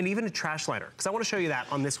up, and even a trash lighter, because I want to show you that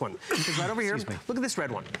on this one. Because right over here, look at this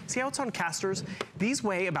red one. See how it's on casters? These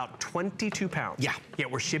weigh about 22 pounds. Yeah,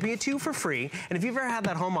 we're shipping it to you for free, and if you've ever had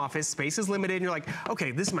that home office, space is limited, and you're like,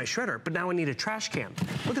 okay, this is my shredder, but now I need a trash can.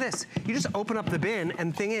 Look at this. You just open up the bin,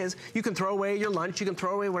 and the thing is, you can throw away your lunch, you can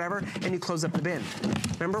throw away whatever, and you close up the bin.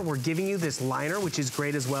 Remember, we're giving you this liner, which is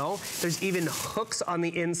great as well. There's even hooks on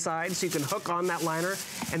the inside, so you can hook on that liner,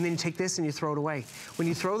 and then you take this and you throw it away. When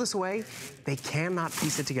you throw this away, they cannot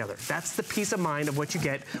piece it together. That's the peace of mind of what you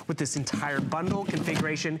get with this entire bundle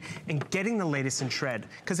configuration and getting the latest in shred.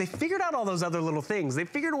 Because they figured out all those other little things. They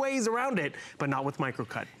figured ways around it, but not with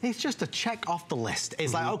microcut. It's just a check off the list.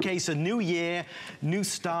 It's like, okay, so new year, new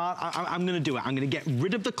start. I'm gonna do it. I'm gonna get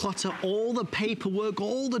rid of the clutter, all the paperwork,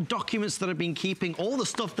 all the documents that I've been keeping, all the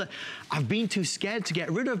stuff that I've been too scared to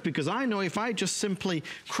get rid of, because I know if I just simply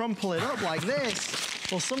crumple it up like this,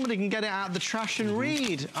 well, somebody can get it out of the trash and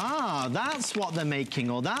read. Ah, that's what they're making,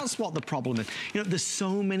 or that's what the problem is. You know, there's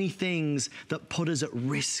so many things that put us at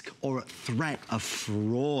risk or at threat of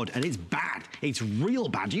fraud, and it's bad. It's real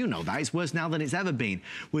bad. You know that. It's worse now than it's ever been.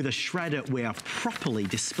 With a shredder, we are properly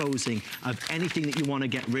disposing of anything that you want to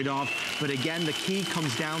get rid of. But again, the key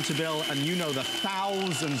comes down to, Bill, and you know the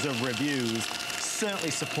thousands of reviews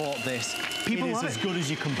certainly support this. People love it. It is as good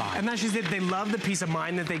as you can buy. And that's just it. They love the peace of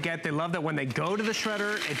mind that they get. They love that when they go to the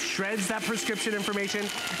shredder, it shreds that prescription information.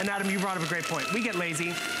 And Adam, you brought up a great point. We get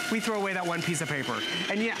lazy. We throw away that one piece of paper.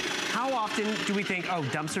 And yeah, how often do we think, oh,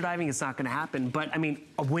 dumpster diving is not going to happen? But I mean,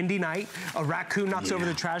 a windy night, a raccoon knocks over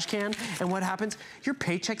the trash can, and what happens? Your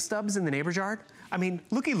paycheck stubs in the neighbor's yard. I mean,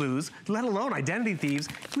 looky-loos, let alone identity thieves.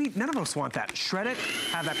 None of us want that. Shred it,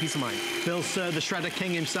 have that peace of mind. Bill, sir, the Shredder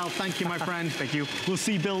King himself. Thank you, my friend. Thank you. We'll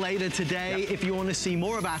see Bill later today. If you want to see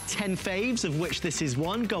more of our 10 faves, of which this is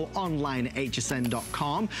one, go online at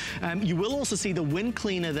hsn.com. You will also see the wind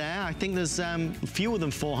cleaner there. I think there's fewer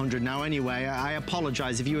than 400 now anyway. I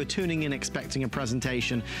apologize. If you were tuning in expecting a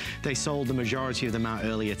presentation, they sold the majority of them out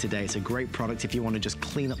earlier today. It's a great product if you want to just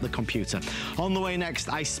clean up the computer. On the way next,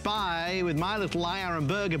 I spy with my little eye Aaron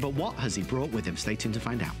Berger, but what has he brought with him? Stay tuned to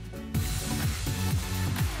find out.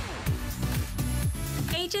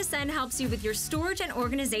 HSN helps you with your storage and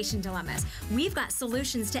organization dilemmas. We've got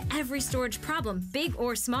solutions to every storage problem, big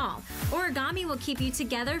or small. Origami will keep you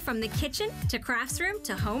together from the kitchen to crafts room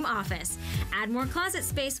to home office. Add more closet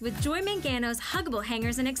space with Joy Mangano's huggable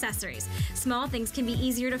hangers and accessories. Small things can be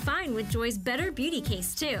easier to find with Joy's Better Beauty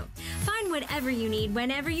Case, too. Find whatever you need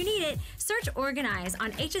whenever you need it. Search Organize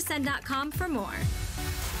on hsn.com for more.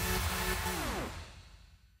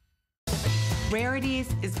 Rarities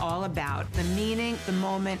is all about the meaning, the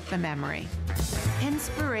moment, the memory.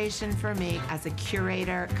 Inspiration for me as a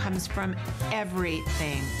curator comes from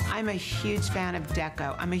everything. I'm a huge fan of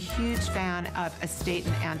deco. I'm a huge fan of estate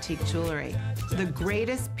and antique jewelry. The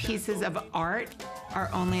greatest pieces of art are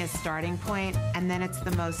only a starting point, and then it's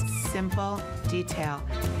the most simple detail.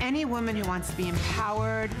 Any woman who wants to be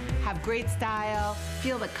empowered, have great style,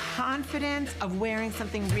 feel the confidence of wearing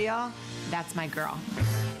something real, that's my girl.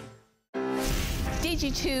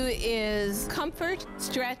 DG2 is comfort,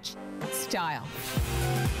 stretch, style.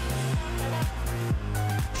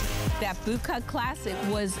 That bootcut classic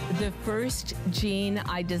was the first jean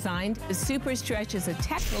I designed. The Super Stretch is a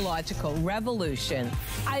technological revolution.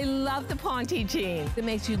 I love the Ponte jean. It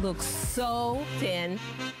makes you look so thin.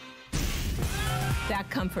 That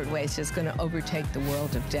comfort waist is going to overtake the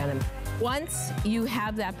world of denim. Once you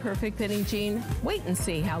have that perfect fitting jean, wait and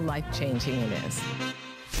see how life-changing it is.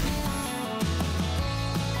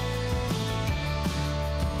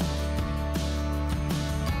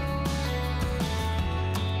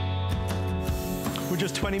 We're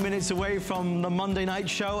just 20 minutes away from the Monday night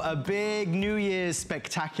show. A big New Year's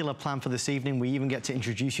spectacular plan for this evening. We even get to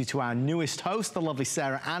introduce you to our newest host, the lovely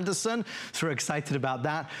Sarah Anderson. So we're excited about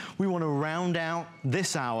that. We want to round out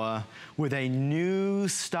this hour with a new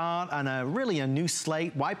start and really a new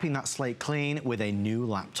slate, wiping that slate clean with a new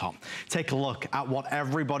laptop. Take a look at what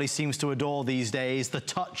everybody seems to adore these days, the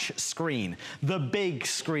touch screen, the big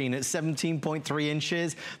screen at 17.3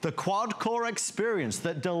 inches, the quad-core experience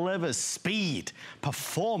that delivers speed,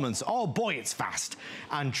 performance, oh boy, it's fast,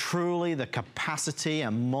 and truly the capacity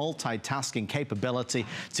and multitasking capability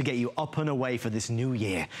to get you up and away for this new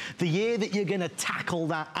year. The year that you're gonna tackle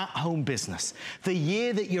that at-home business. The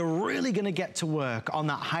year that you're really gonna get to work on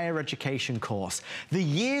that higher education course. The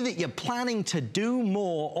year that you're planning to do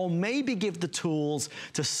more or maybe give the tools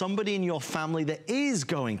to somebody in your family that is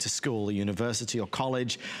going to school or university or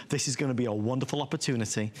college. This is gonna be a wonderful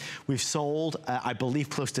opportunity. We've sold, I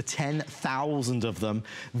believe, close to 10,000 of them.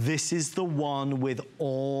 This is the one with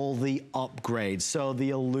all the upgrades. So the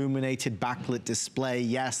illuminated backlit display,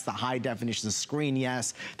 yes. The high definition screen,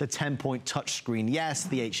 yes. The 10-point touch screen, yes.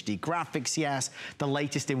 The HD graphics, yes. The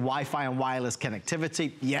latest in Wi-Fi and wireless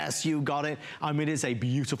connectivity, yes, you got it. I mean, it is a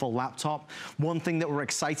beautiful laptop. One thing that we're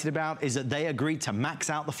excited about is that they agreed to max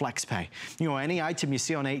out the flex pay. You know, any item you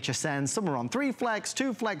see on HSN, some are on 3 flex,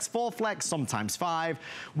 2 flex, 4 flex, sometimes 5.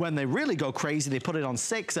 When they really go crazy, they put it on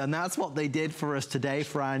 6, and that's what they did for us today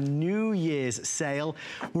for our New Year's sale.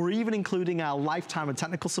 We're even including our lifetime of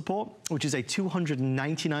technical support, which is a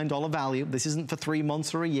 $299 value. This isn't for 3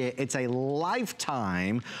 months or a year. It's a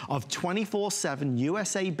lifetime of 24/7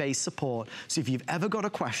 USA-based support. So if you've ever got a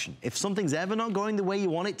question, if something's ever not going the way you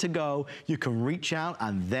want it to go, you can reach out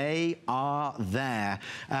and they are there.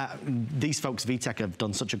 These folks, VTech, have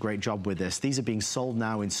done such a great job with this. These are being sold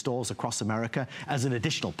now in stores across America as an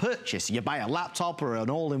additional purchase. You buy a laptop or an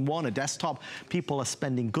all-in-one, a desktop, people are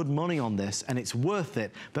spending good money on this and it's worth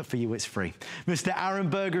it, but for you it's free. Mr. Aaron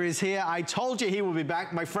Berger is here. I told you he will be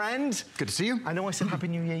back, my friend. Good to see you. I know I said Happy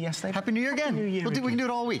New Year yesterday. Happy New Year again. New Year we can do it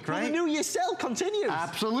all week, right? Well, the New Year sale continues.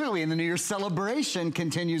 Absolutely, and the New Year celebration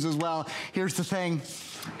continues as well. Here's the thing.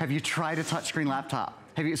 Have you tried a touchscreen laptop?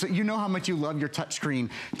 So you know how much you love your touchscreen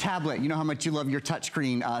tablet, you know how much you love your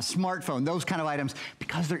touchscreen smartphone, those kind of items,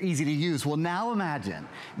 because they're easy to use. Well, now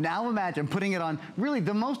imagine putting it on really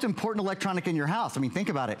the most important electronic in your house. I mean, think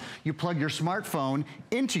about it. You plug your smartphone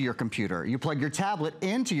into your computer. You plug your tablet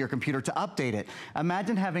into your computer to update it.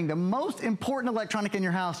 Imagine having the most important electronic in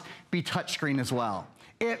your house be touchscreen as well.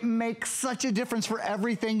 It makes such a difference for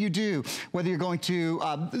everything you do. Whether you're going to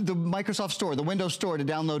the Microsoft Store, the Windows Store to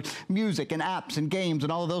download music and apps and games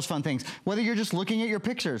and all of those fun things. Whether you're just looking at your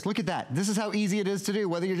pictures, look at that. This is how easy it is to do.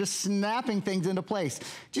 Whether you're just snapping things into place.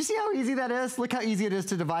 Do you see how easy that is? Look how easy it is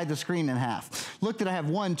to divide the screen in half. Look that I have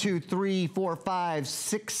 1, 2, 3, 4, 5,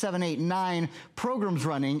 6, 7, 8, 9 programs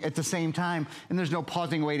running at the same time, and there's no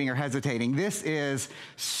pausing, waiting, or hesitating. This is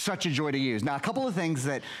such a joy to use. Now, a couple of things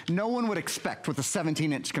that no one would expect with a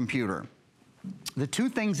 17-inch computer. The two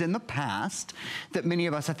things in the past that many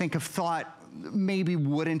of us, I think, have thought maybe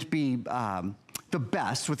wouldn't be the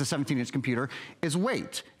best with a 17-inch computer is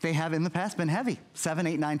weight. They have in the past been heavy, 7,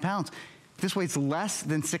 8, 9 pounds. This weighs less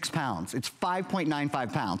than 6 pounds. It's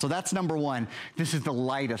 5.95 pounds. So that's number one. This is the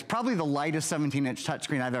lightest, probably the lightest 17-inch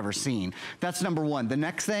touchscreen I've ever seen. That's number one. The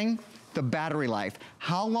next thing, the battery life.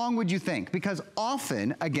 How long would you think? Because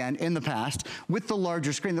often, again, in the past, with the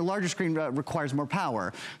larger screen requires more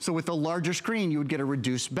power. So with the larger screen, you would get a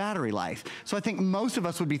reduced battery life. So I think most of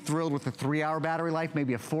us would be thrilled with a 3-hour battery life,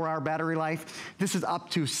 maybe a 4-hour battery life. This is up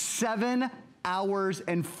to 7 hours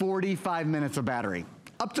and 45 minutes of battery.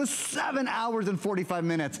 Up to 7 hours and 45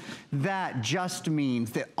 minutes. That just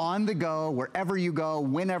means that on the go, wherever you go,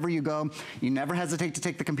 whenever you go, you never hesitate to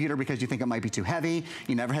take the computer because you think it might be too heavy.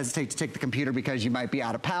 You never hesitate to take the computer because you might be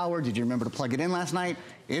out of power. Did you remember to plug it in last night?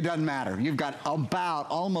 It doesn't matter. You've got about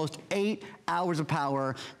almost 8 hours of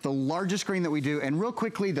power, the largest screen that we do, and real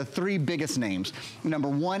quickly, the 3 biggest names. Number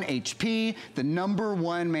 1, HP, the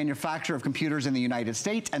 #1 manufacturer of computers in the United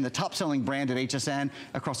States, and the top-selling brand at HSN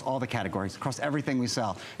across all the categories, across everything we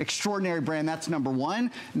sell. Extraordinary brand, that's number 1.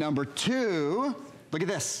 Number 2, look at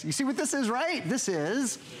this. You see what this is, right? This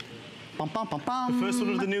is Bum, bum, bum, bum. The first one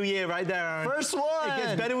of the new year right there, Aaron. First one. It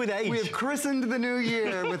gets better with age. We have christened the new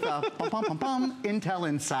year with a bum, bum, bum, bum, Intel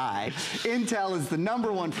inside. Intel is the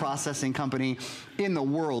 #1 processing company in the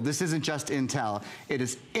world. This isn't just Intel. It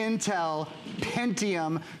is Intel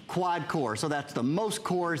Pentium quad core. So that's the most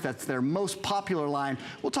cores. That's their most popular line.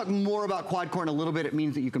 We'll talk more about quad core in a little bit. It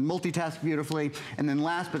means that you can multitask beautifully. And then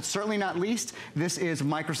last but certainly not least, this is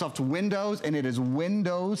Microsoft Windows, and it is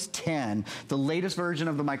Windows 10, the latest version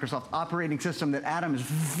of the Microsoft operating system that Adam is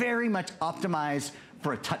very much optimized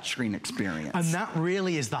for a touchscreen experience. And that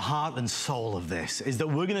really is the heart and soul of this, is that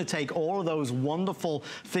we're gonna take all of those wonderful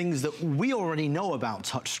things that we already know about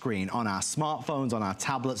touchscreen on our smartphones, on our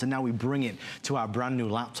tablets, and now we bring it to our brand new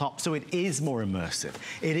laptop. So it is more immersive.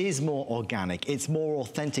 It is more organic. It's more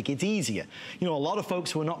authentic. It's easier. You know, a lot of folks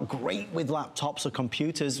who are not great with laptops or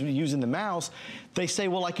computers using the mouse, they say,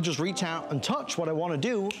 well, I can just reach out and touch what I wanna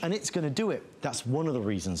do, and it's gonna do it. That's one of the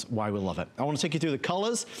reasons why we love it. I wanna take you through the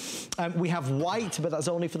colors. We have white, but that's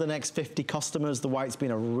only for the next 50 customers. The white's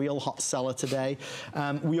been a real hot seller today.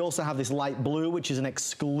 We also have this light blue, which is an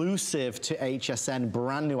exclusive to HSN,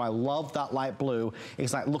 brand new. I love that light blue.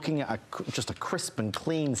 It's like looking at just a crisp and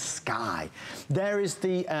clean sky. There is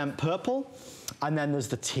the purple. And then there's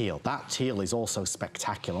the teal. That teal is also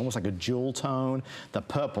spectacular, almost like a jewel tone. The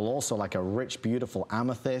purple also like a rich, beautiful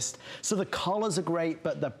amethyst. So the colors are great,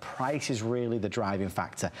 but the price is really the driving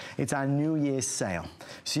factor. It's our New Year's sale.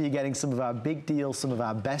 So you're getting some of our big deals, some of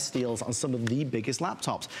our best deals on some of the biggest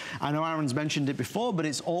laptops. I know Aaron's mentioned it before, but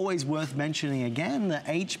it's always worth mentioning again that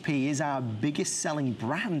HP is our biggest selling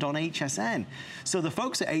brand on HSN. So the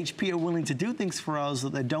folks at HP are willing to do things for us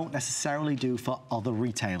that they don't necessarily do for other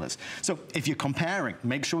retailers. So if you're comparing,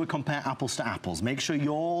 make sure we compare apples to apples. Make sure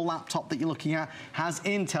your laptop that you're looking at has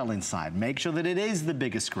Intel inside. Make sure that it is the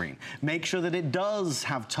bigger screen. Make sure that it does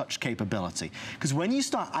have touch capability. Because when you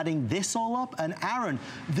start adding this all up, and Aaron,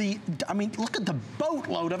 I mean, look at the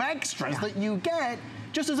boatload of extras that you get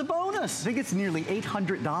just as a bonus. I think it's nearly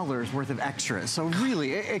 $800 worth of extras. So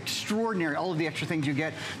really extraordinary, all of the extra things you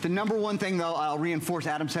get. The #1 thing though, I'll reinforce,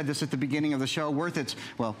 Adam said this at the beginning of the show, worth its,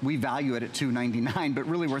 well, we value it at $299, but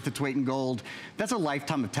really worth its weight in gold. That's a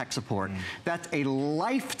lifetime of tech support. That's a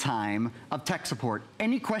lifetime of tech support.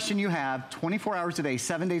 Any question you have, 24 hours a day,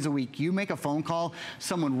 7 days a week, you make a phone call,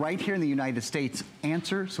 someone right here in the United States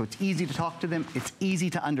answers, so it's easy to talk to them, it's easy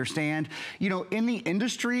to understand. You know, in the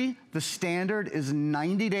industry, the standard is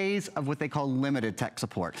 90 days of what they call limited tech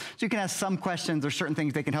support. So you can ask some questions, there's certain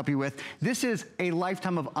things they can help you with. This is a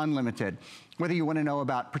lifetime of unlimited. Whether you want to know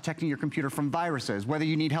about protecting your computer from viruses, whether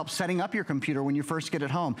you need help setting up your computer when you first get it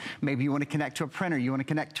home, maybe you want to connect to a printer, you want to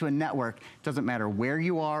connect to a network, doesn't matter where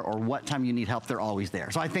you are or what time you need help, they're always there.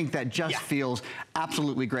 So I think that just feels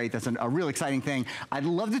absolutely great. That's a real exciting thing. I'd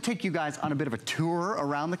love to take you guys on a bit of a tour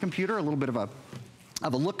around the computer, a little bit of a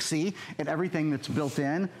look-see at everything that's built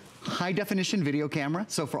in. High definition video camera,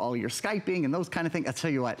 so for all your Skyping and those kind of things. I'll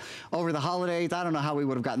tell you what, over the holidays, I don't know how we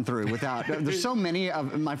would have gotten through without, there's so many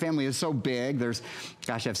of, my family is so big. There's,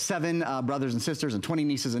 gosh, I have 7 brothers and sisters and 20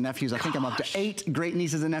 nieces and nephews. I think I'm up to 8 great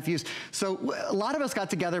nieces and nephews. So a lot of us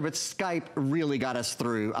got together, but Skype really got us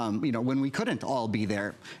through, you know, when we couldn't all be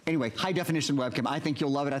there. Anyway, high definition webcam. I think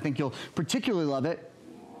you'll love it. I think you'll particularly love it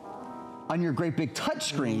on your great big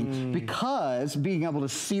touchscreen, because being able to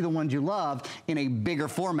see the ones you love in a bigger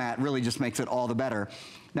format really just makes it all the better.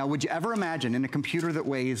 Now, would you ever imagine in a computer that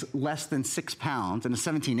weighs less than 6 pounds, in a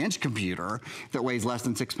 17-inch computer that weighs less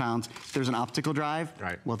than 6 pounds, there's an optical drive?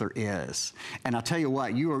 Right. Well, there is. And I'll tell you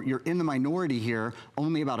what, you're in the minority here.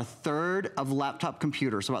 Only about 1/3 of laptop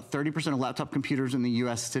computers, so about 30% of laptop computers in the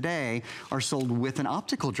US today are sold with an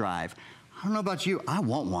optical drive. I don't know about you, I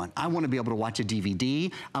want one. I want to be able to watch a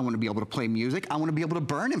DVD. I want to be able to play music. I want to be able to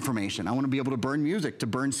burn information. I want to be able to burn music, to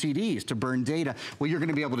burn CDs, to burn data. Well, you're going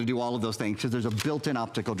to be able to do all of those things because there's a built-in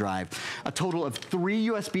optical drive. A total of 3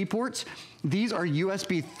 USB ports. These are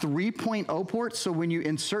USB 3.0 ports, so when you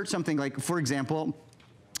insert something like, for example,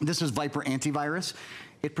 this is Viper Antivirus.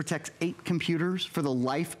 It protects 8 computers for the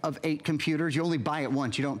life of 8 computers. You only buy it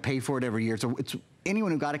once. You don't pay for it every year. So it's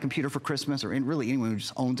anyone who got a computer for Christmas, or really anyone who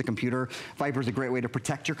just owns a computer, Viper's a great way to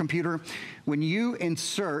protect your computer. When you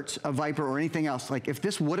insert a Viper or anything else, like if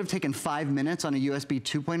this would have taken 5 minutes on a USB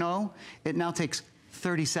 2.0, it now takes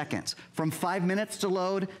 30 seconds. From 5 minutes to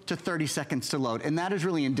load to 30 seconds to load. And that is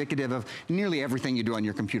really indicative of nearly everything you do on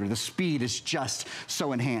your computer. The speed is just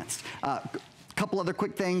so enhanced. couple other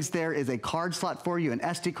quick things. There is a card slot for you, an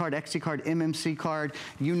SD card, XD card, MMC card,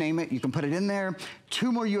 you name it, you can put it in there.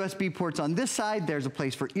 2 more USB ports on this side. There's a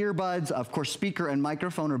place for earbuds. Of course, speaker and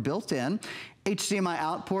microphone are built in. HDMI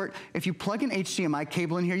out port. If you plug an HDMI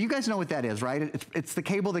cable in here, you guys know what that is, right? It's the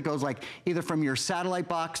cable that goes like either from your satellite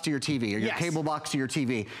box to your TV or your cable box to your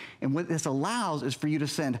TV. And what this allows is for you to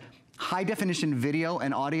send high definition video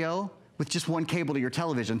and audio with just one cable to your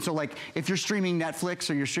television. So like if you're streaming Netflix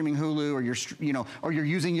or you're streaming Hulu or you're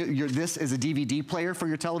using this as a DVD player for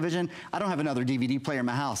your television, I don't have another DVD player in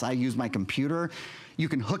my house. I use my computer. You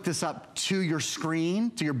can hook this up to your screen,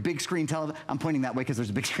 to your big screen television. I'm pointing that way because there's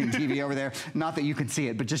a big screen TV over there. Not that you can see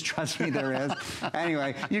it, but just trust me, there is.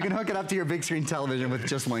 Anyway, you can hook it up to your big screen television with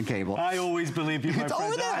just one cable. I always believe you, my friend. It's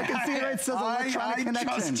over there. I can see it. It says electronic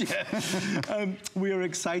connection. Trust you. We are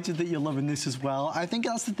excited that you're loving this as well. I think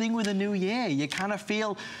that's the thing with a new year. You kind of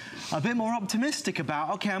feel a bit more optimistic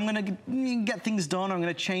about, okay, I'm going to get things done. I'm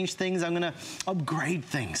going to change things. I'm going to upgrade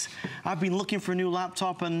things. I've been looking for a new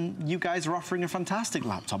laptop, and you guys are offering a fantastic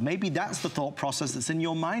laptop. Maybe that's the thought process that's in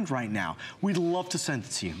your mind right now. We'd love to send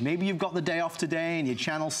it to you. Maybe you've got the day off today and you're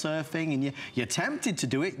channel surfing and you're tempted to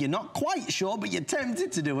do it. You're not quite sure, but you're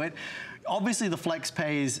tempted to do it. Obviously, the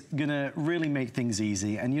FlexPay is going to really make things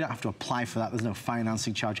easy, and you don't have to apply for that. There's no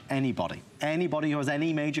financing charge. Anybody who has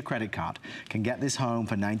any major credit card can get this home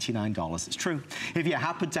for $99. It's true. If you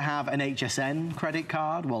happen to have an HSN credit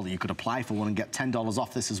card, well, you could apply for one and get $10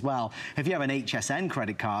 off this as well. If you have an HSN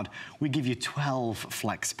credit card, we give you 12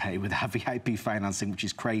 FlexPay with our VIP financing, which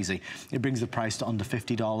is crazy. It brings the price to under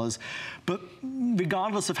 $50. But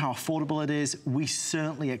regardless of how affordable it is, we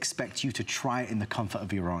certainly expect you to try it in the comfort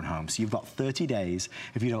of your own home. So you've got 30 days.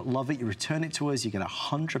 If you don't love it, you return it to us. You get a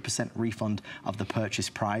 100% refund of the purchase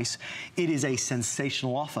price. It is a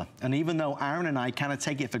sensational offer. And even though Aaron and I kind of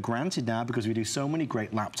take it for granted now because we do so many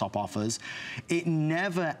great laptop offers, it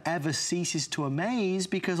never, ever ceases to amaze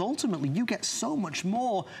because ultimately you get so much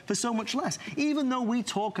more for so much less. Even though we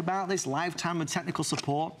talk about this lifetime of technical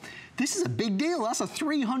support, this is a big deal. That's a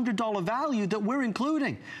 $300 value that we're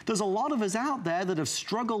including. There's a lot of us out there that have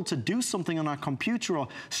struggled to do something on our computer or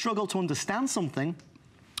struggled to understand something.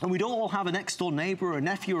 And we don't all have a next door neighbor or a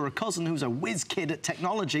nephew or a cousin who's a whiz kid at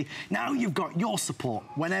technology. Now you've got your support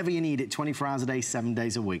whenever you need it, 24 hours a day, 7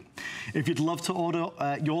 days a week. If you'd love to order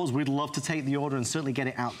yours, we'd love to take the order and certainly get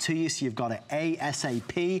it out to you. So you've got it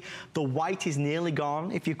ASAP. The white is nearly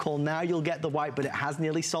gone. If you call now, you'll get the white, but it has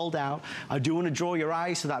nearly sold out. I do want to draw your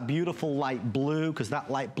eyes to that beautiful light blue because that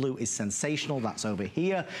light blue is sensational. That's over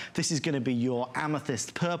here. This is going to be your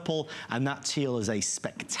amethyst purple, and that teal is a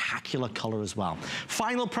spectacular color as well.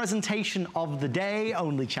 Final presentation of the day,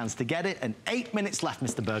 only chance to get it, and 8 minutes left,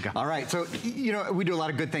 Mr. Berger. All right, so, you know, we do a lot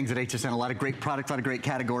of good things at HSN, a lot of great products, a lot of great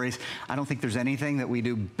categories. I don't think there's anything that we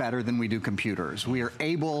do better than we do computers. We are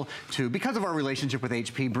able to, because of our relationship with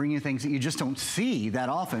HP, bring you things that you just don't see that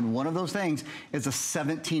often. One of those things is a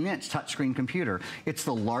 17-inch touchscreen computer. It's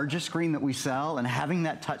the largest screen that we sell, and having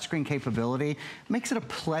that touchscreen capability makes it a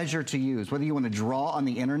pleasure to use. Whether you want to draw on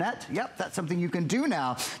the internet, yep, that's something you can do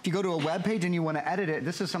now. If you go to a web page and you want to edit it,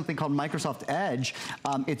 this is something called Microsoft Edge.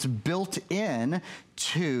 It's built in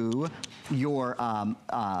to your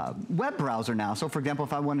web browser now. So for example,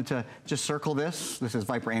 if I wanted to just circle this is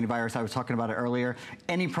Viper Antivirus, I was talking about it earlier.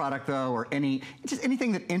 Any product though, or just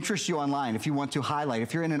anything that interests you online, if you want to highlight,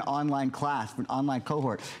 if you're in an online class, an online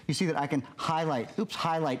cohort, you see that I can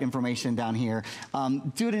highlight information down here.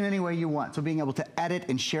 Do it in any way you want. So being able to edit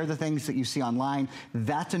and share the things that you see online,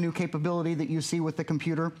 that's a new capability that you see with the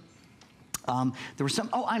computer. There was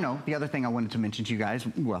I know, the other thing I wanted to mention to you guys,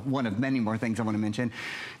 well, one of many more things I want to mention,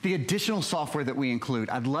 the additional software that we include.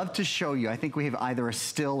 I'd love to show you. I think we have either a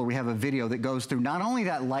still or we have a video that goes through not only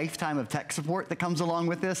that lifetime of tech support that comes along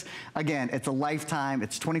with this. Again, it's a lifetime.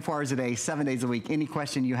 It's 24 hours a day, 7 days a week. Any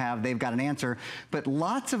question you have, they've got an answer. But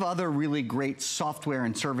lots of other really great software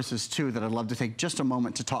and services, too, that I'd love to take just a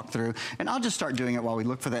moment to talk through. And I'll just start doing it while we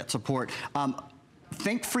look for that support.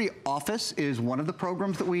 Think Free Office is one of the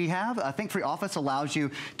programs that we have. Think Free Office allows you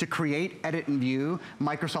to create, edit, and view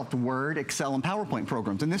Microsoft Word, Excel, and PowerPoint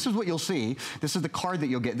programs. And this is what you'll see. This is the card that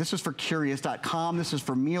you'll get. This is for Curious.com. This is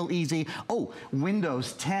for Meal Easy. Oh,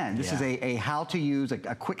 Windows 10. This is a how to use,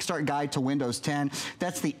 a quick start guide to Windows 10.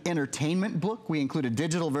 That's the entertainment book. We include a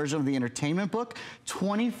digital version of the entertainment book.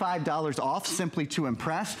 $25 off, simply to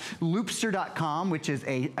impress. Loopster.com, which is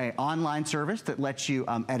a online service that lets you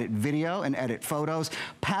edit video and edit photos.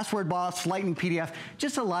 Password Boss, Lightning PDF,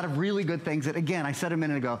 just a lot of really good things that, again, I said a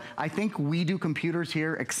minute ago, I think we do computers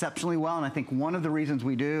here exceptionally well, and I think one of the reasons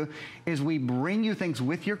we do is we bring you things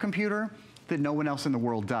with your computer that no one else in the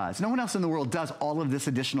world does. No one else in the world does all of this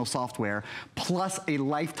additional software, plus a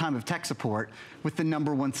lifetime of tech support with the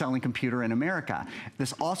 #1 selling computer in America.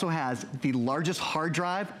 This also has the largest hard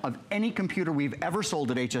drive of any computer we've ever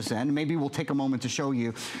sold at HSN. Maybe we'll take a moment to show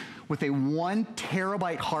you. With a 1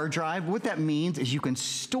 terabyte hard drive, what that means is you can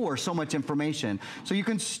store so much information. So you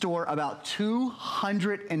can store about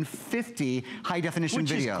 250 high definition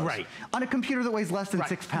videos. Which is great. On a computer that weighs less than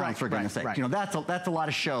 6 pounds, for goodness sake. You know, that's a lot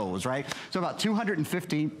of shows, right? So about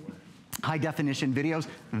 250 high definition videos.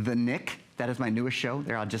 The Nick, that is my newest show.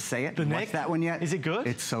 There, I'll just say it. The Nick? Watch that one yet? Is it good?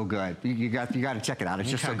 It's so good. You got to check it out. It's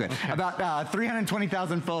just so good. Okay. About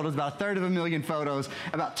 320,000 photos, about 1/3 of a million photos,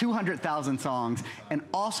 about 200,000 songs, and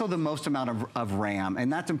also the most amount of RAM.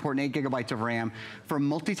 And that's important, 8 gigabytes of RAM for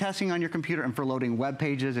multitasking on your computer and for loading web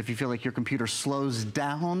pages. If you feel like your computer slows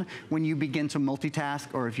down when you begin to multitask,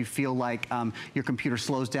 or if you feel like your computer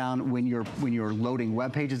slows down when you're loading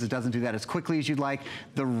web pages, it doesn't do that as quickly as you'd like.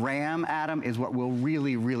 The RAM, Adam, is what will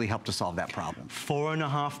really, really help to solve that problem.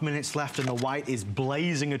 4.5 minutes left and the white is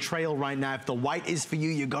blazing a trail right now. If the white is for you,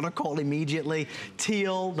 you gotta call immediately.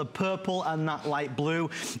 Teal, the purple, and that light blue.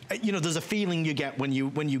 You know, there's a feeling you get when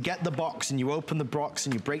you get the box and you open the box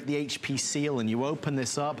and you break the HP seal and you open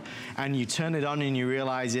this up and you turn it on and you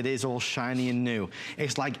realize it is all shiny and new.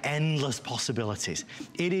 It's like endless possibilities.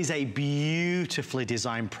 It is a beautifully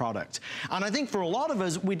designed product. And I think for a lot of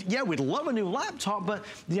us, we'd love a new laptop, but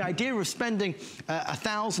the idea of spending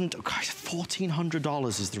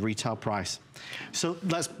 $1,400 is the retail price. So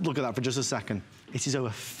let's look at that for just a second. It is over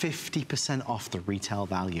 50% off the retail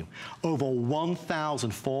value. Over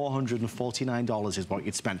 $1,449 is what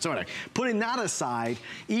you'd spend. So anyway, putting that aside,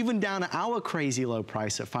 even down at our crazy low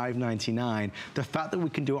price at $599, the fact that we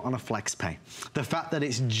can do it on a flex pay, the fact that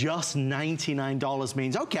it's just $99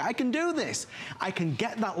 means, okay, I can do this. I can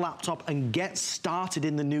get that laptop and get started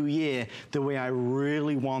in the new year the way I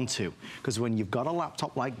really want to. Because when you've got a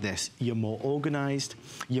laptop like this, you're more organized,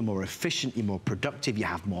 you're more efficient, you're more productive, you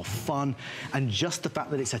have more fun, and just the fact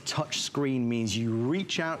that it's a touch screen means you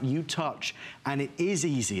reach out, you touch, and it is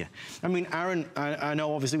easier. I mean, Aaron, I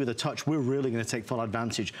know obviously with a touch, we're really going to take full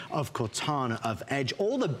advantage of Cortana, of Edge,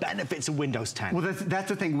 all the benefits of Windows 10. Well, that's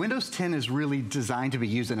the thing. Windows 10 is really designed to be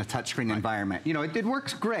used in a touchscreen environment. You know, it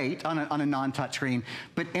works great on a non-touchscreen,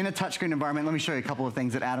 but in a touchscreen environment, let me show you a couple of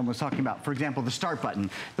things that Adam was talking about. For example, the start button,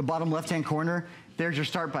 the bottom left-hand corner, there's your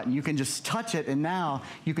start button. You can just touch it, and now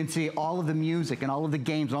you can see all of the music and all of the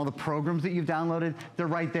games and all the programs that you've downloaded. They're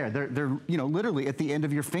right there. They're you know, literally at the end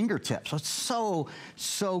of your fingertips. So it's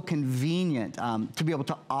so convenient to be able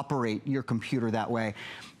to operate your computer that way.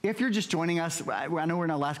 If you're just joining us, I know we're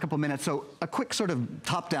in our last couple minutes, so a quick sort of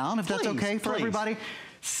top-down, if that's okay for everybody.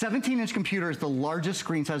 17-inch computer is the largest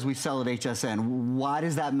screen size we sell at HSN. Why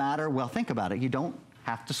does that matter? Well, think about it. You don't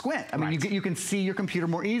have to squint. I mean, you can see your computer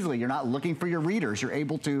more easily. You're not looking for your readers. You're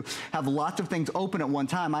able to have lots of things open at one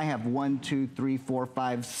time. I have 1, 2, 3, 4,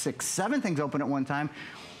 5, 6, 7 things open at one time,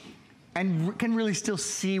 and can really still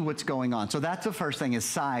see what's going on. So that's the first thing, is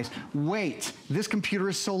size. Weight. This computer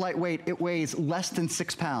is so lightweight, it weighs less than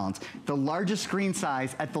 6 pounds. The largest screen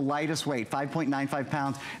size at the lightest weight, 5.95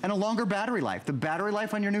 pounds, and a longer battery life. The battery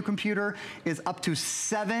life on your new computer is up to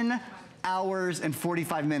 7 hours and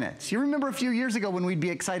 45 minutes. You remember a few years ago when we'd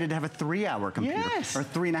be excited to have a 3-hour computer, or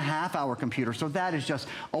 3.5-hour computer. So that is just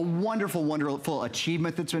a wonderful, wonderful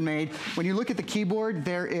achievement that's been made. When you look at the keyboard,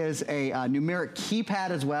 there is a numeric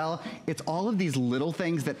keypad as well. It's all of these little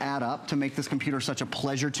things that add up to make this computer such a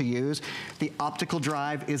pleasure to use. The optical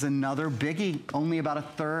drive is another biggie. Only about a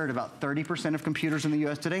third, about 30% of computers in the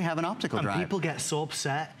US today have an optical drive. And people get so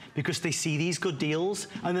upset because they see these good deals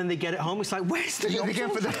and then they get it home. It's like, where's the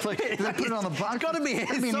put it on the box. It's got to be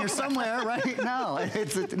in here somewhere, right? No,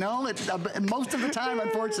 it's most of the time,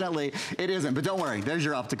 unfortunately, it isn't. But don't worry, there's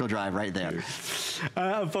your optical drive right there.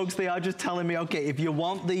 Folks, they are just telling me, okay, if you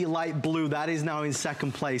want the light blue, that is now in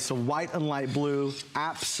second place. So white and light blue,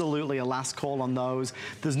 absolutely a last call on those.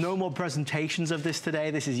 There's no more presentations of this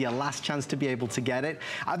today. This is your last chance to be able to get it.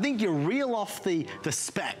 I think you reel off the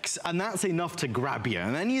specs, and that's enough to grab you.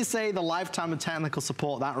 And then you say the lifetime of technical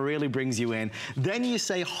support, that really brings you in. Then you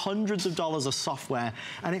say hundreds of dollars of software,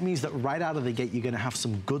 and it means that right out of the gate, you're going to have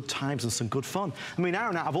some good times and some good fun. I mean,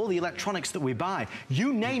 Aaron, out of all the electronics that we buy,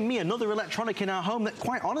 you name me another electronic in our home that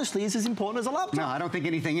quite honestly is as important as a laptop. No, I don't think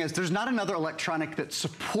anything is. There's not another electronic that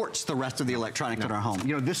supports the rest of the electronics in our home.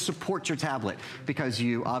 You know, this supports your tablet because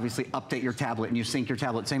you obviously update your tablet and you sync your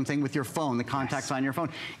tablet. Same thing with your phone, the contacts on your phone.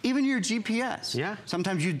 Even your GPS. Yeah.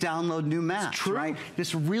 Sometimes you download new maps, right?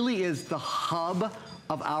 This really is the hub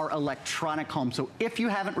of our electronic home. So if you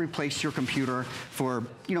haven't replaced your computer for,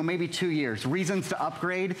 maybe 2 years, reasons to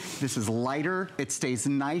upgrade, this is lighter, it stays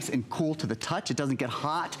nice and cool to the touch, it doesn't get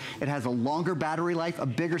hot, it has a longer battery life, a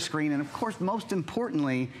bigger screen, and of course, most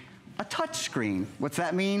importantly, a touch screen. What's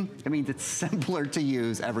that mean? It means it's simpler to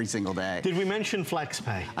use every single day. Did we mention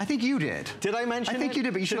FlexPay? I think you did. Did I mention it? I think you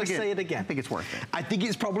did, but you should say it again. I think it's worth it. I think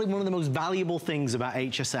it's probably one of the most valuable things about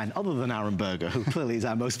HSN, other than Aaron Berger, who clearly is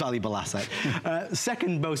our most valuable asset.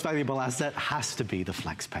 Second most valuable asset has to be the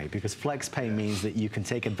FlexPay, because FlexPay means that you can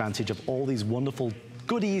take advantage of all these wonderful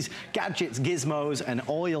goodies, gadgets, gizmos, and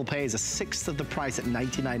all you'll pay is a sixth of the price at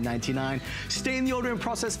 $99.99. Stay in the ordering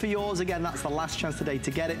process for yours. Again, that's the last chance today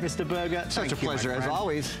to get it, Mr. Berger. Such a pleasure, as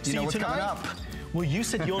always. You know what's coming up. Well, you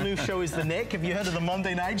said your new show is The Nick. Have you heard of the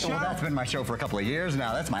Monday Night Show? Well, that's been my show for a couple of years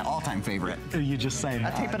now. That's my all-time favorite. You're just saying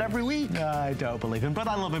that. I tape it every week. I don't believe him, but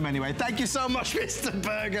I love him anyway. Thank you so much, Mr.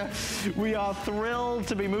 Berger. We are thrilled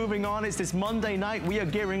to be moving on. It's this Monday night. We are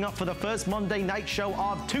gearing up for the first Monday Night Show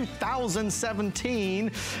of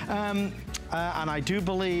 2017. And I do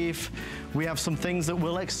believe we have some things that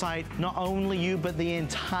will excite not only you, but the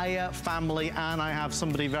entire family. And I have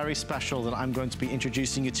somebody very special that I'm going to be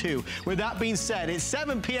introducing you to. With that being said, it's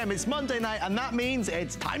 7 p.m., it's Monday night, and that means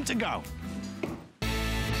it's time to go.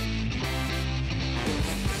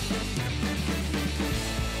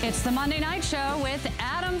 It's the Monday Night Show with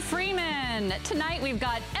Adam Freeman. Tonight we've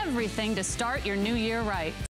got everything to start your new year right.